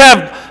people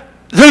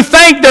who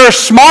think they're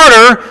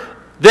smarter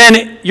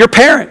than your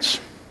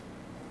parents.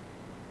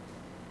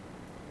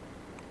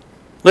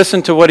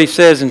 Listen to what he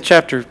says in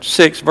chapter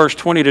 6, verse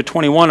 20 to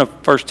 21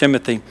 of 1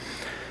 Timothy.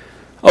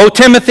 O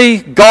Timothy,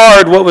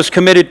 guard what was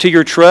committed to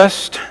your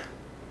trust,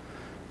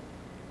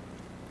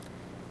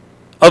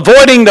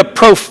 avoiding the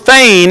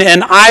profane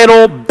and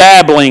idle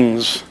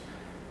babblings.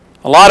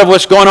 A lot of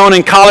what's going on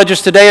in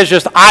colleges today is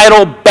just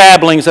idle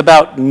babblings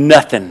about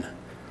nothing.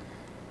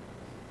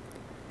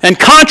 And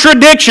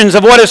contradictions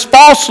of what is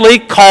falsely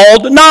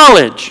called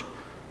knowledge.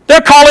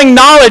 They're calling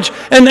knowledge,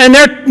 and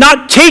they're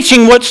not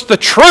teaching what's the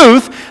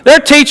truth. They're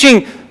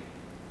teaching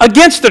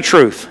against the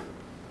truth.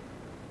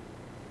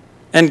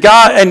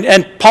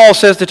 And Paul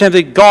says to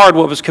Timothy, guard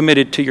what was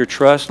committed to your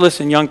trust.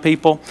 Listen, young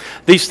people,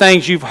 these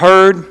things you've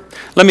heard.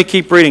 Let me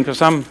keep reading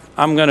because I'm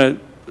going to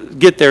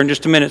get there in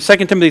just a minute.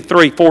 2 Timothy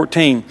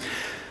 3:14.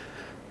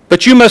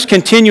 But you must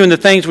continue in the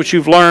things which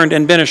you've learned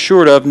and been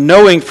assured of,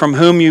 knowing from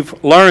whom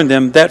you've learned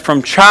them, that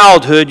from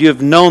childhood you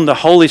have known the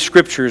Holy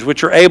Scriptures,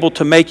 which are able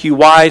to make you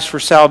wise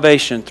for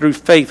salvation through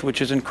faith which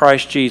is in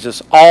Christ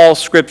Jesus. All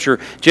Scripture,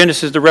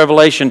 Genesis to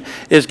Revelation,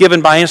 is given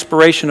by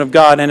inspiration of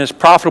God and is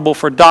profitable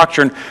for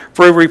doctrine,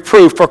 for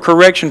reproof, for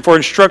correction, for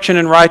instruction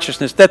in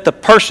righteousness, that the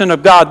person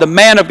of God, the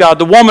man of God,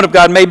 the woman of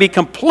God may be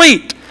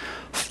complete,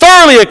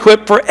 thoroughly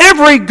equipped for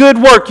every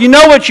good work. You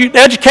know what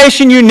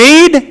education you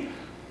need?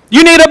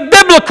 You need a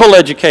biblical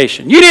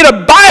education. You need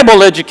a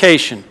Bible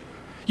education.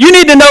 You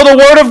need to know the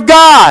Word of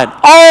God.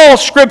 All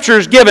Scripture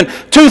is given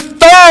to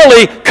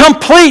thoroughly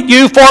complete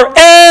you for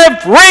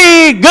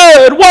every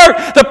good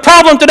work. The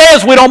problem today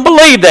is we don't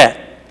believe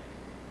that.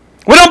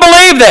 We don't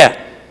believe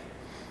that.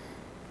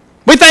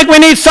 We think we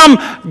need some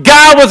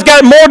guy who's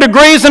got more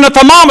degrees than a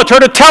thermometer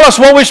to tell us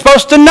what we're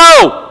supposed to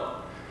know.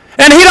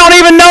 And he don't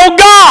even know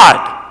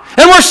God.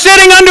 And we're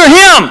sitting under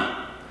him.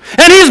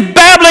 And he's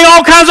babbling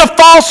all kinds of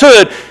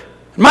falsehood.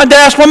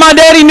 That's what my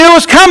daddy knew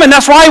was coming.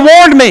 That's why he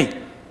warned me.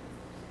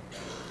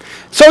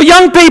 So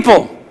young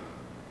people,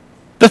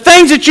 the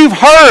things that you've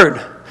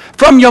heard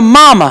from your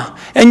mama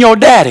and your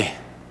daddy,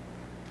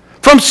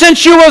 from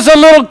since you was a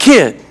little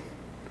kid,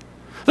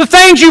 the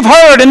things you've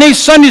heard in these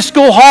Sunday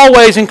school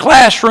hallways and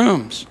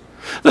classrooms,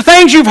 the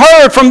things you've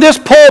heard from this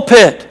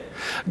pulpit,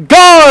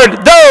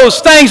 guard those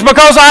things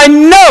because I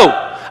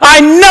know,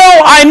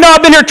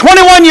 I've been here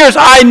 21 years,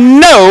 I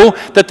know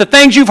that the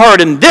things you've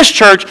heard in this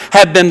church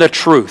have been the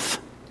truth.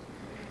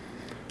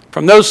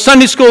 From those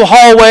Sunday school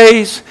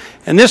hallways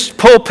and this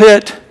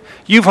pulpit,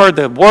 you've heard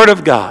the Word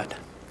of God.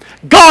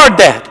 Guard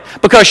that,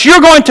 because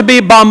you're going to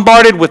be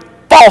bombarded with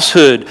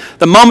falsehood.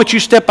 The moment you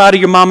step out of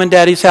your mom and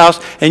daddy's house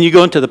and you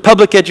go into the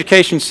public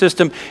education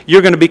system,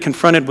 you're going to be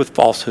confronted with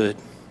falsehood.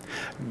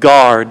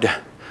 Guard.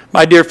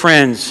 My dear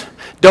friends,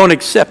 don't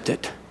accept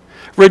it.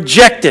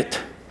 Reject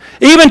it.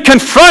 Even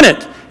confront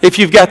it if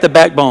you've got the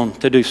backbone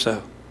to do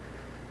so.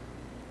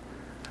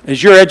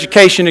 As your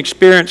education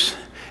experience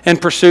and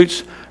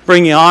pursuits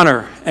bring you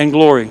honor and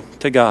glory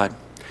to God.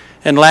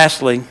 And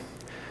lastly,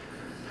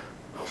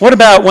 what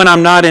about when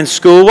I'm not in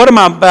school? What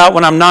about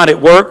when I'm not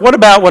at work? What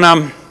about when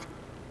I'm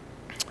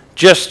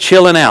just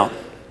chilling out?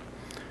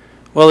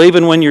 Well,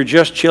 even when you're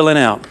just chilling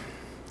out,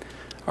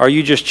 are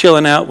you just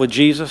chilling out with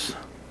Jesus?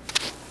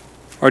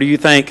 Or do you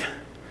think,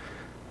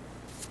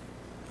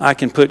 I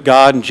can put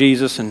God and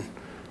Jesus and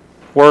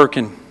work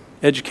and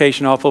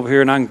education off over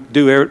here and I can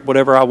do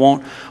whatever I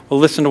want?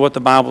 Well, listen to what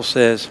the Bible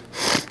says.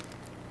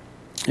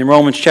 In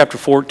Romans chapter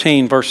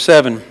 14, verse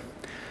 7,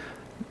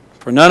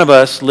 for none of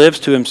us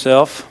lives to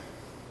himself,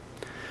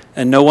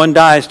 and no one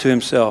dies to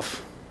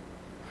himself.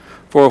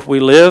 For if we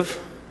live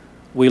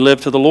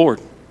to the Lord.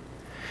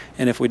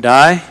 And if we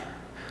die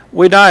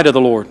to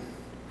the Lord.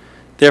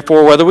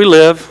 Therefore, whether we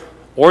live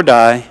or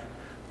die,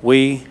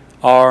 we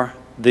are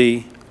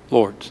the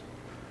Lord's.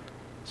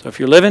 So if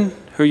you're living,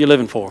 who are you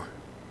living for?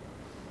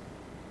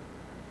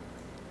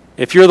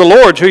 If you're the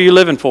Lord's, who are you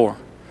living for?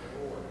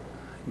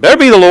 Better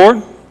be the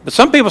Lord. But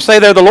some people say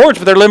they're the Lord's,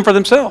 but they're living for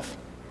themselves.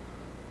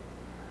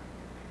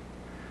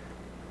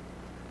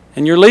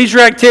 And your leisure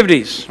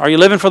activities, are you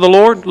living for the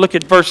Lord? Look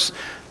at verse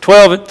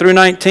 12 through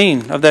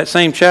 19 of that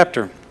same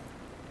chapter.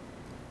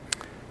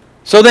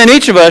 So then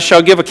each of us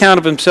shall give account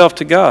of himself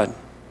to God.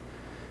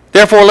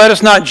 Therefore let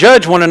us not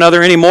judge one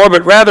another anymore,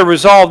 but rather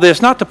resolve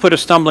this, not to put a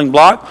stumbling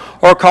block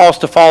or cause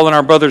to fall in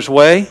our brother's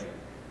way.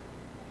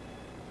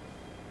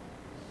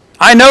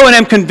 I know and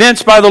am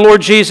convinced by the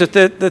Lord Jesus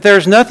that there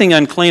is nothing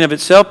unclean of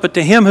itself, but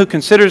to him who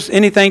considers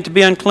anything to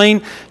be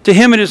unclean, to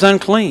him it is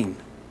unclean.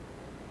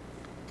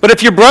 But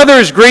if your brother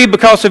is grieved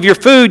because of your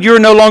food, you are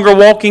no longer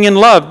walking in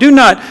love. Do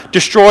not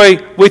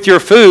destroy with your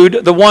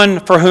food the one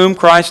for whom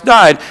Christ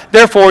died.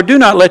 Therefore, do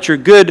not let your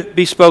good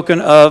be spoken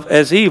of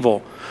as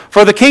evil.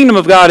 For the kingdom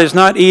of God is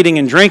not eating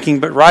and drinking,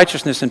 but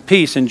righteousness and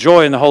peace and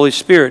joy in the Holy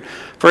Spirit.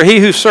 For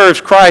he who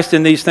serves Christ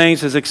in these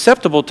things is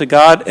acceptable to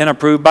God and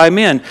approved by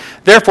men.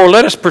 Therefore,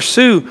 let us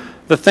pursue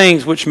the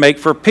things which make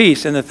for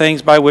peace and the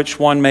things by which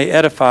one may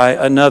edify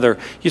another.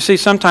 You see,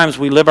 sometimes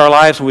we live our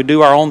lives and we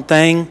do our own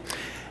thing,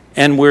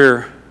 and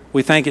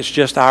we think it's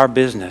just our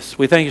business.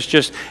 We think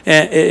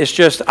it's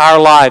just our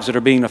lives that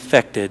are being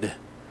affected.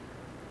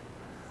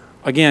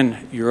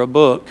 Again, you're a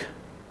book.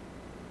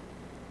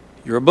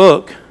 You're a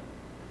book.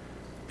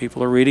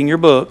 People are reading your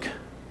book.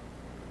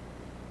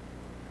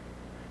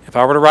 If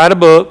I were to write a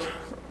book,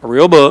 a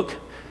real book,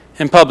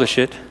 and publish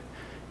it,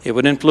 it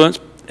would influence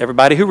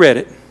everybody who read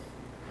it.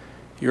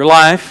 Your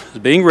life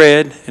is being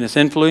read, and it's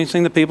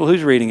influencing the people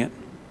who's reading it.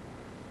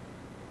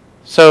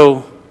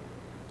 So,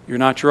 you're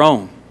not your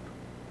own.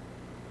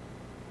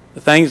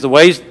 The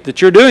ways that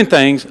you're doing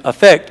things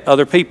affect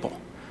other people.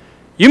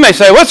 You may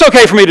say, well, it's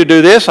okay for me to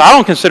do this. I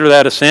don't consider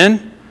that a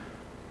sin.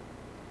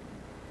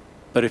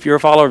 But if you're a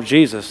follower of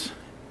Jesus,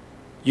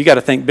 you got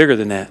to think bigger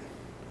than that.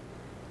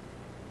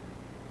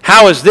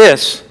 How is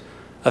this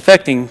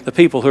affecting the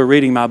people who are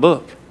reading my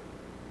book?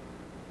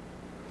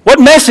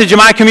 What message am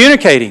I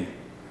communicating?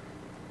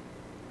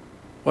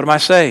 What am I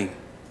saying?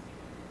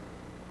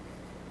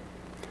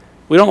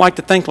 We don't like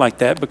to think like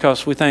that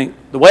because we think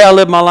the way I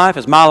live my life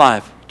is my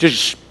life.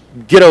 Just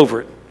get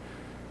over it.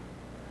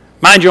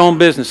 Mind your own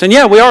business. And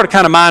yeah, we are to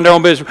kind of mind our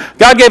own business.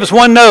 God gave us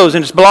one nose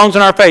and it belongs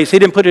in our face. He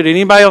didn't put it in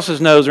anybody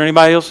else's nose or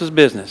anybody else's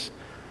business.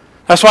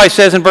 That's why he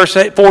says in verse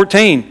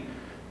 14,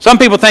 some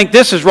people think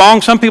this is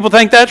wrong, some people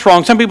think that's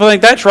wrong, some people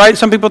think that's right,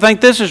 some people think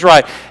this is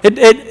right.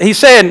 He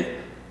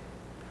said,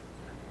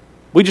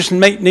 we just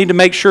need to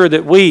make sure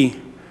that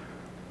we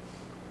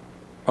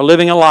are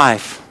living a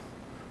life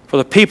for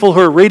the people who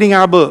are reading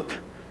our book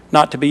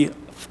not to be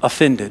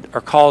offended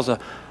or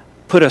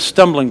put a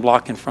stumbling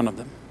block in front of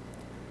them.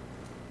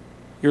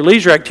 Your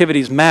leisure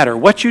activities matter.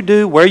 What you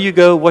do, where you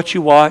go, what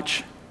you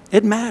watch,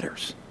 it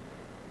matters.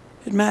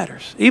 It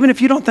matters. Even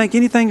if you don't think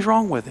anything's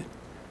wrong with it.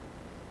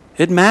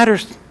 It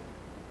matters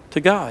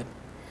to God.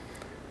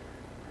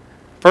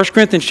 1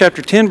 Corinthians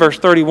chapter 10, verse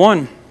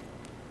 31,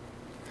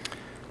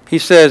 he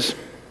says,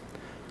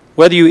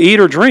 whether you eat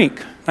or drink.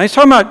 Now he's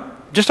talking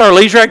about just our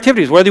leisure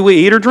activities, whether we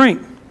eat or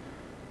drink.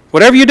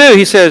 Whatever you do,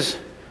 he says,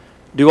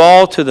 do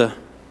all to the,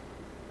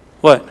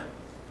 what?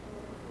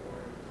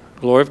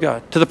 Glory of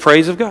God. To the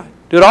praise of God.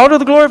 Do it all to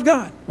the glory of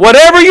God.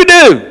 Whatever you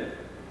do,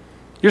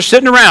 you're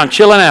sitting around,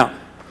 chilling out.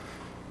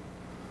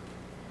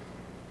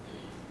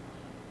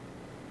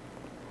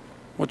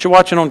 What you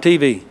watching on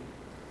TV?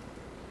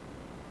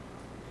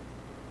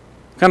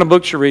 What kind of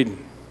books you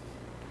reading?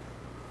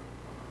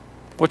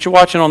 What you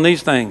watching on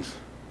these things?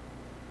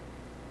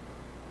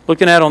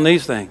 Looking at on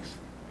these things?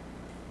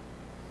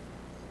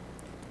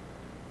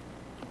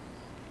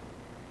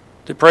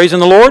 Is it praising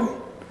the Lord?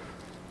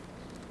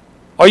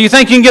 Or you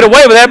think you can get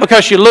away with that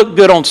because you look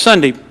good on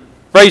Sunday,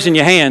 raising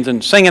your hands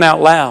and singing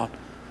out loud?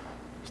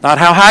 It's not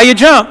how high you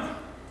jump.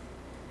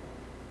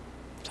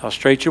 It's how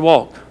straight you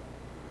walk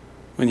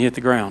when you hit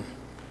the ground.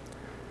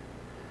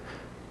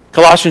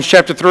 Colossians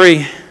chapter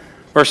 3,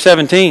 verse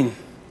 17.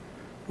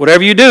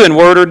 Whatever you do in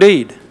word or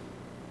deed,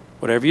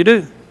 whatever you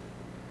do,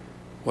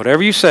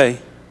 whatever you say,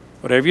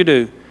 whatever you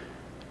do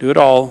it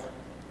all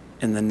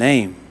in the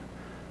name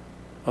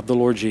of the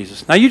Lord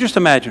Jesus. Now you just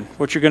imagine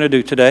what you're going to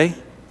do today,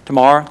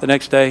 tomorrow, the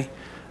next day.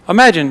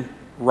 Imagine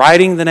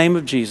writing the name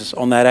of Jesus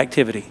on that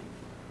activity.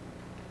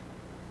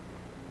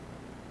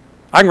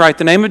 I can write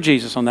the name of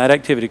Jesus on that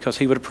activity because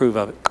he would approve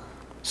of it.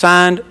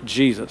 Signed,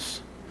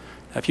 Jesus.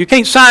 Now, if you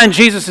can't sign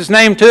Jesus'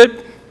 name to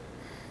it,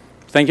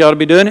 think you ought to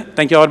be doing it?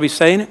 Think you ought to be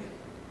saying it?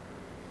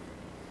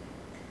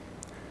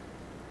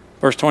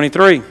 Verse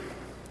 23.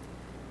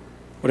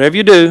 Whatever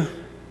you do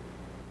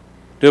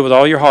it with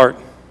all your heart.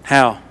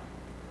 How?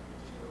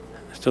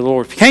 It's to the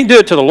Lord. If you can't do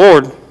it to the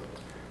Lord,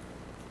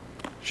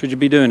 should you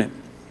be doing it?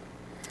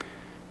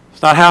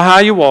 It's not how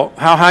high you walk,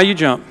 how high you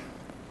jump.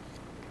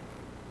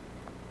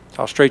 It's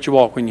how straight you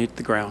walk when you hit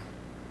the ground.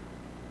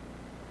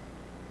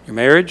 Your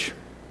marriage,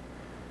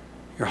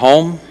 your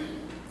home,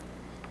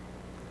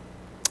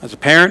 as a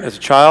parent, as a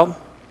child,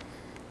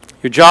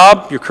 your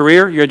job, your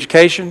career, your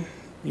education,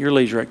 your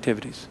leisure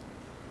activities.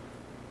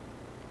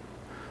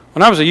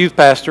 When I was a youth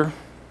pastor,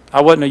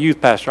 I wasn't a youth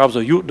pastor, I was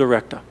a youth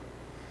director.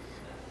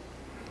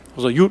 I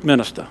was a youth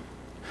minister.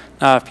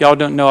 Now, if y'all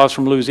don't know, I was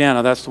from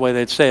Louisiana, that's the way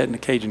they'd say it in the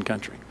Cajun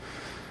country.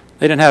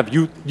 They didn't have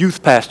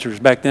youth pastors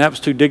back then. That was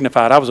too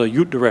dignified. I was a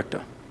youth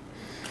director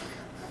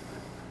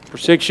for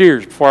 6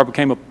 years before I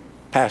became a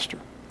pastor.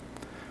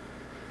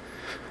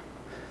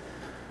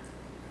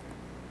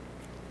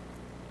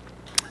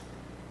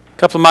 A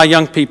couple of my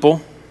young people,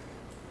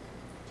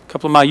 a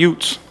couple of my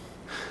youths,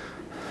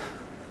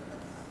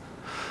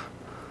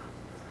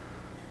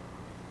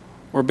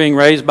 were being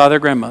raised by their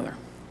grandmother.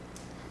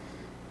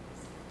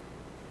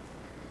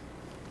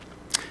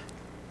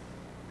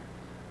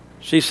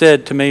 She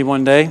said to me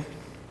one day,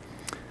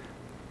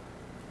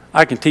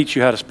 I can teach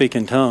you how to speak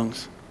in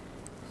tongues.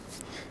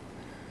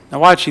 Now,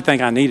 why did she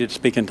think I needed to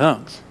speak in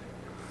tongues?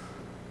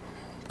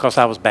 Because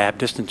I was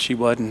Baptist and she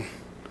wasn't.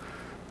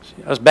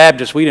 As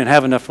Baptists, we didn't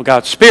have enough of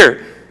God's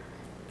Spirit,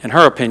 in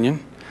her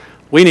opinion.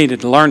 We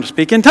needed to learn to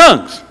speak in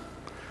tongues.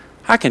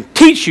 I can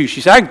teach you,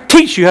 she said, I can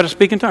teach you how to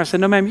speak in tongues. I said,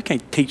 no, ma'am, you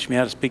can't teach me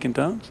how to speak in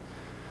tongues.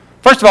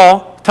 First of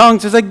all,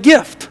 tongues is a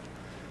gift.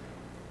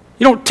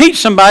 You don't teach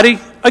somebody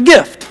a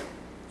gift.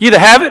 You either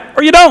have it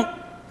or you don't.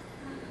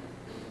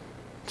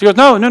 She goes,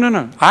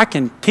 no. I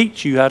can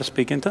teach you how to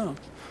speak in tongues.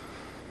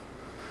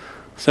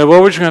 I said,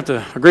 well, we're just going to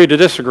have to agree to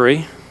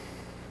disagree.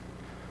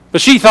 But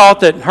she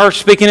thought that her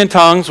speaking in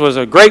tongues was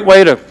a great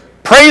way to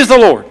praise the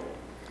Lord.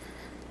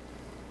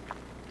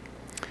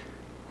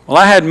 Well,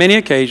 I had many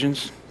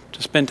occasions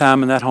to spend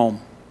time in that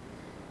home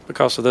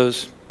because of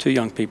those two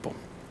young people.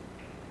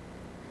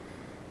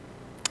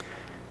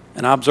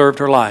 And I observed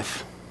her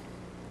life.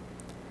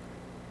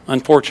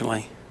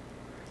 Unfortunately,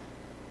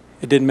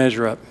 it didn't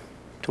measure up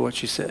to what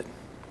she said.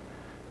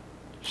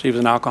 She was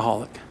an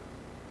alcoholic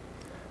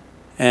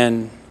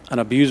and an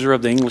abuser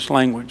of the English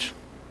language,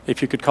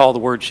 if you could call the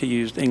word she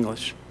used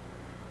English.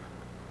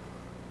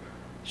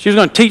 She was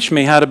going to teach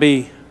me how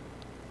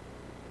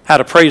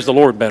to praise the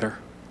Lord better.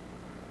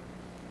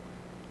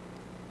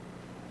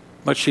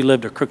 But she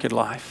lived a crooked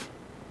life.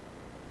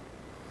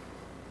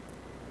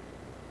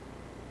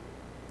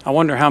 I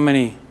wonder how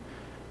many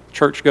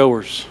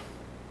churchgoers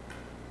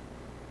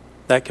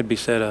that could be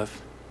said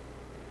of.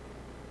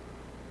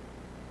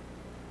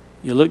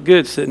 You look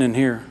good sitting in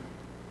here.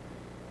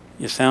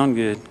 You sound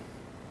good.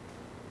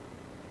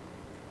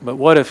 But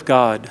what if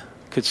God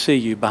could see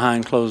you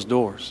behind closed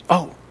doors?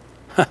 Oh,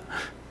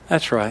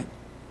 that's right.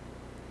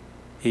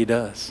 He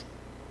does.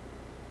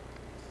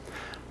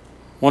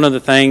 One of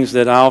the things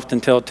that I often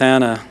tell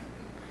Tana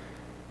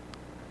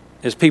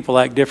is people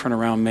act different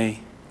around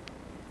me.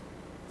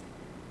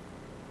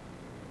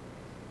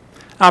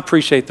 I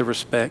appreciate the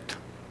respect.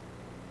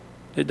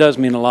 It does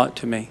mean a lot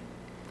to me.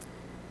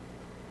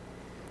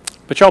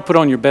 But y'all put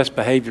on your best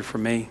behavior for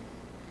me.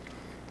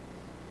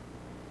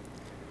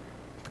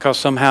 Because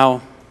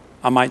somehow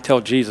I might tell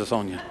Jesus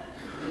on you.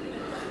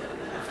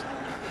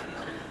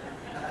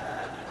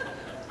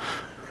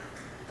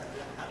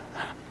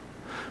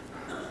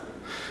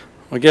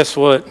 Well, guess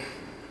what?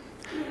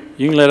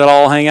 You can let it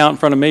all hang out in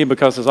front of me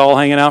because it's all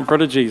hanging out in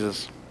front of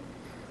Jesus.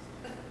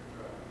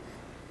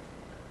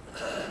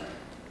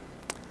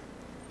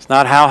 It's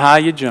not how high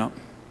you jump.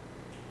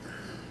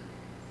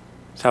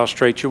 It's how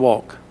straight you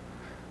walk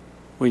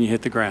when you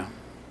hit the ground.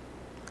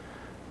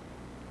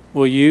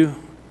 Will you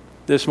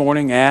this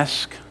morning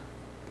ask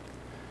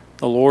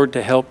the Lord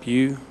to help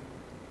you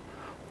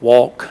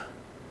walk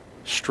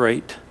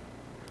straight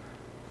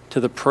to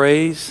the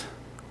praise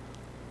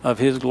of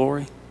His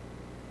glory?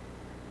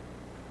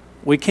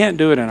 We can't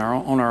do it on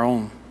our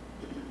own.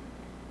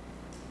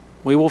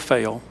 We will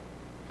fail.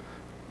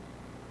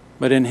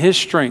 But in His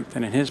strength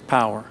and in His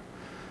power,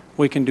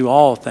 we can do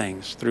all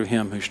things through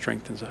Him who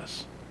strengthens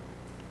us.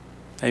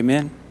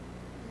 Amen?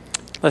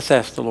 Let's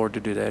ask the Lord to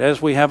do that.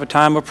 As we have a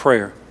time of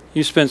prayer,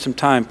 you spend some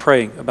time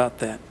praying about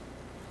that.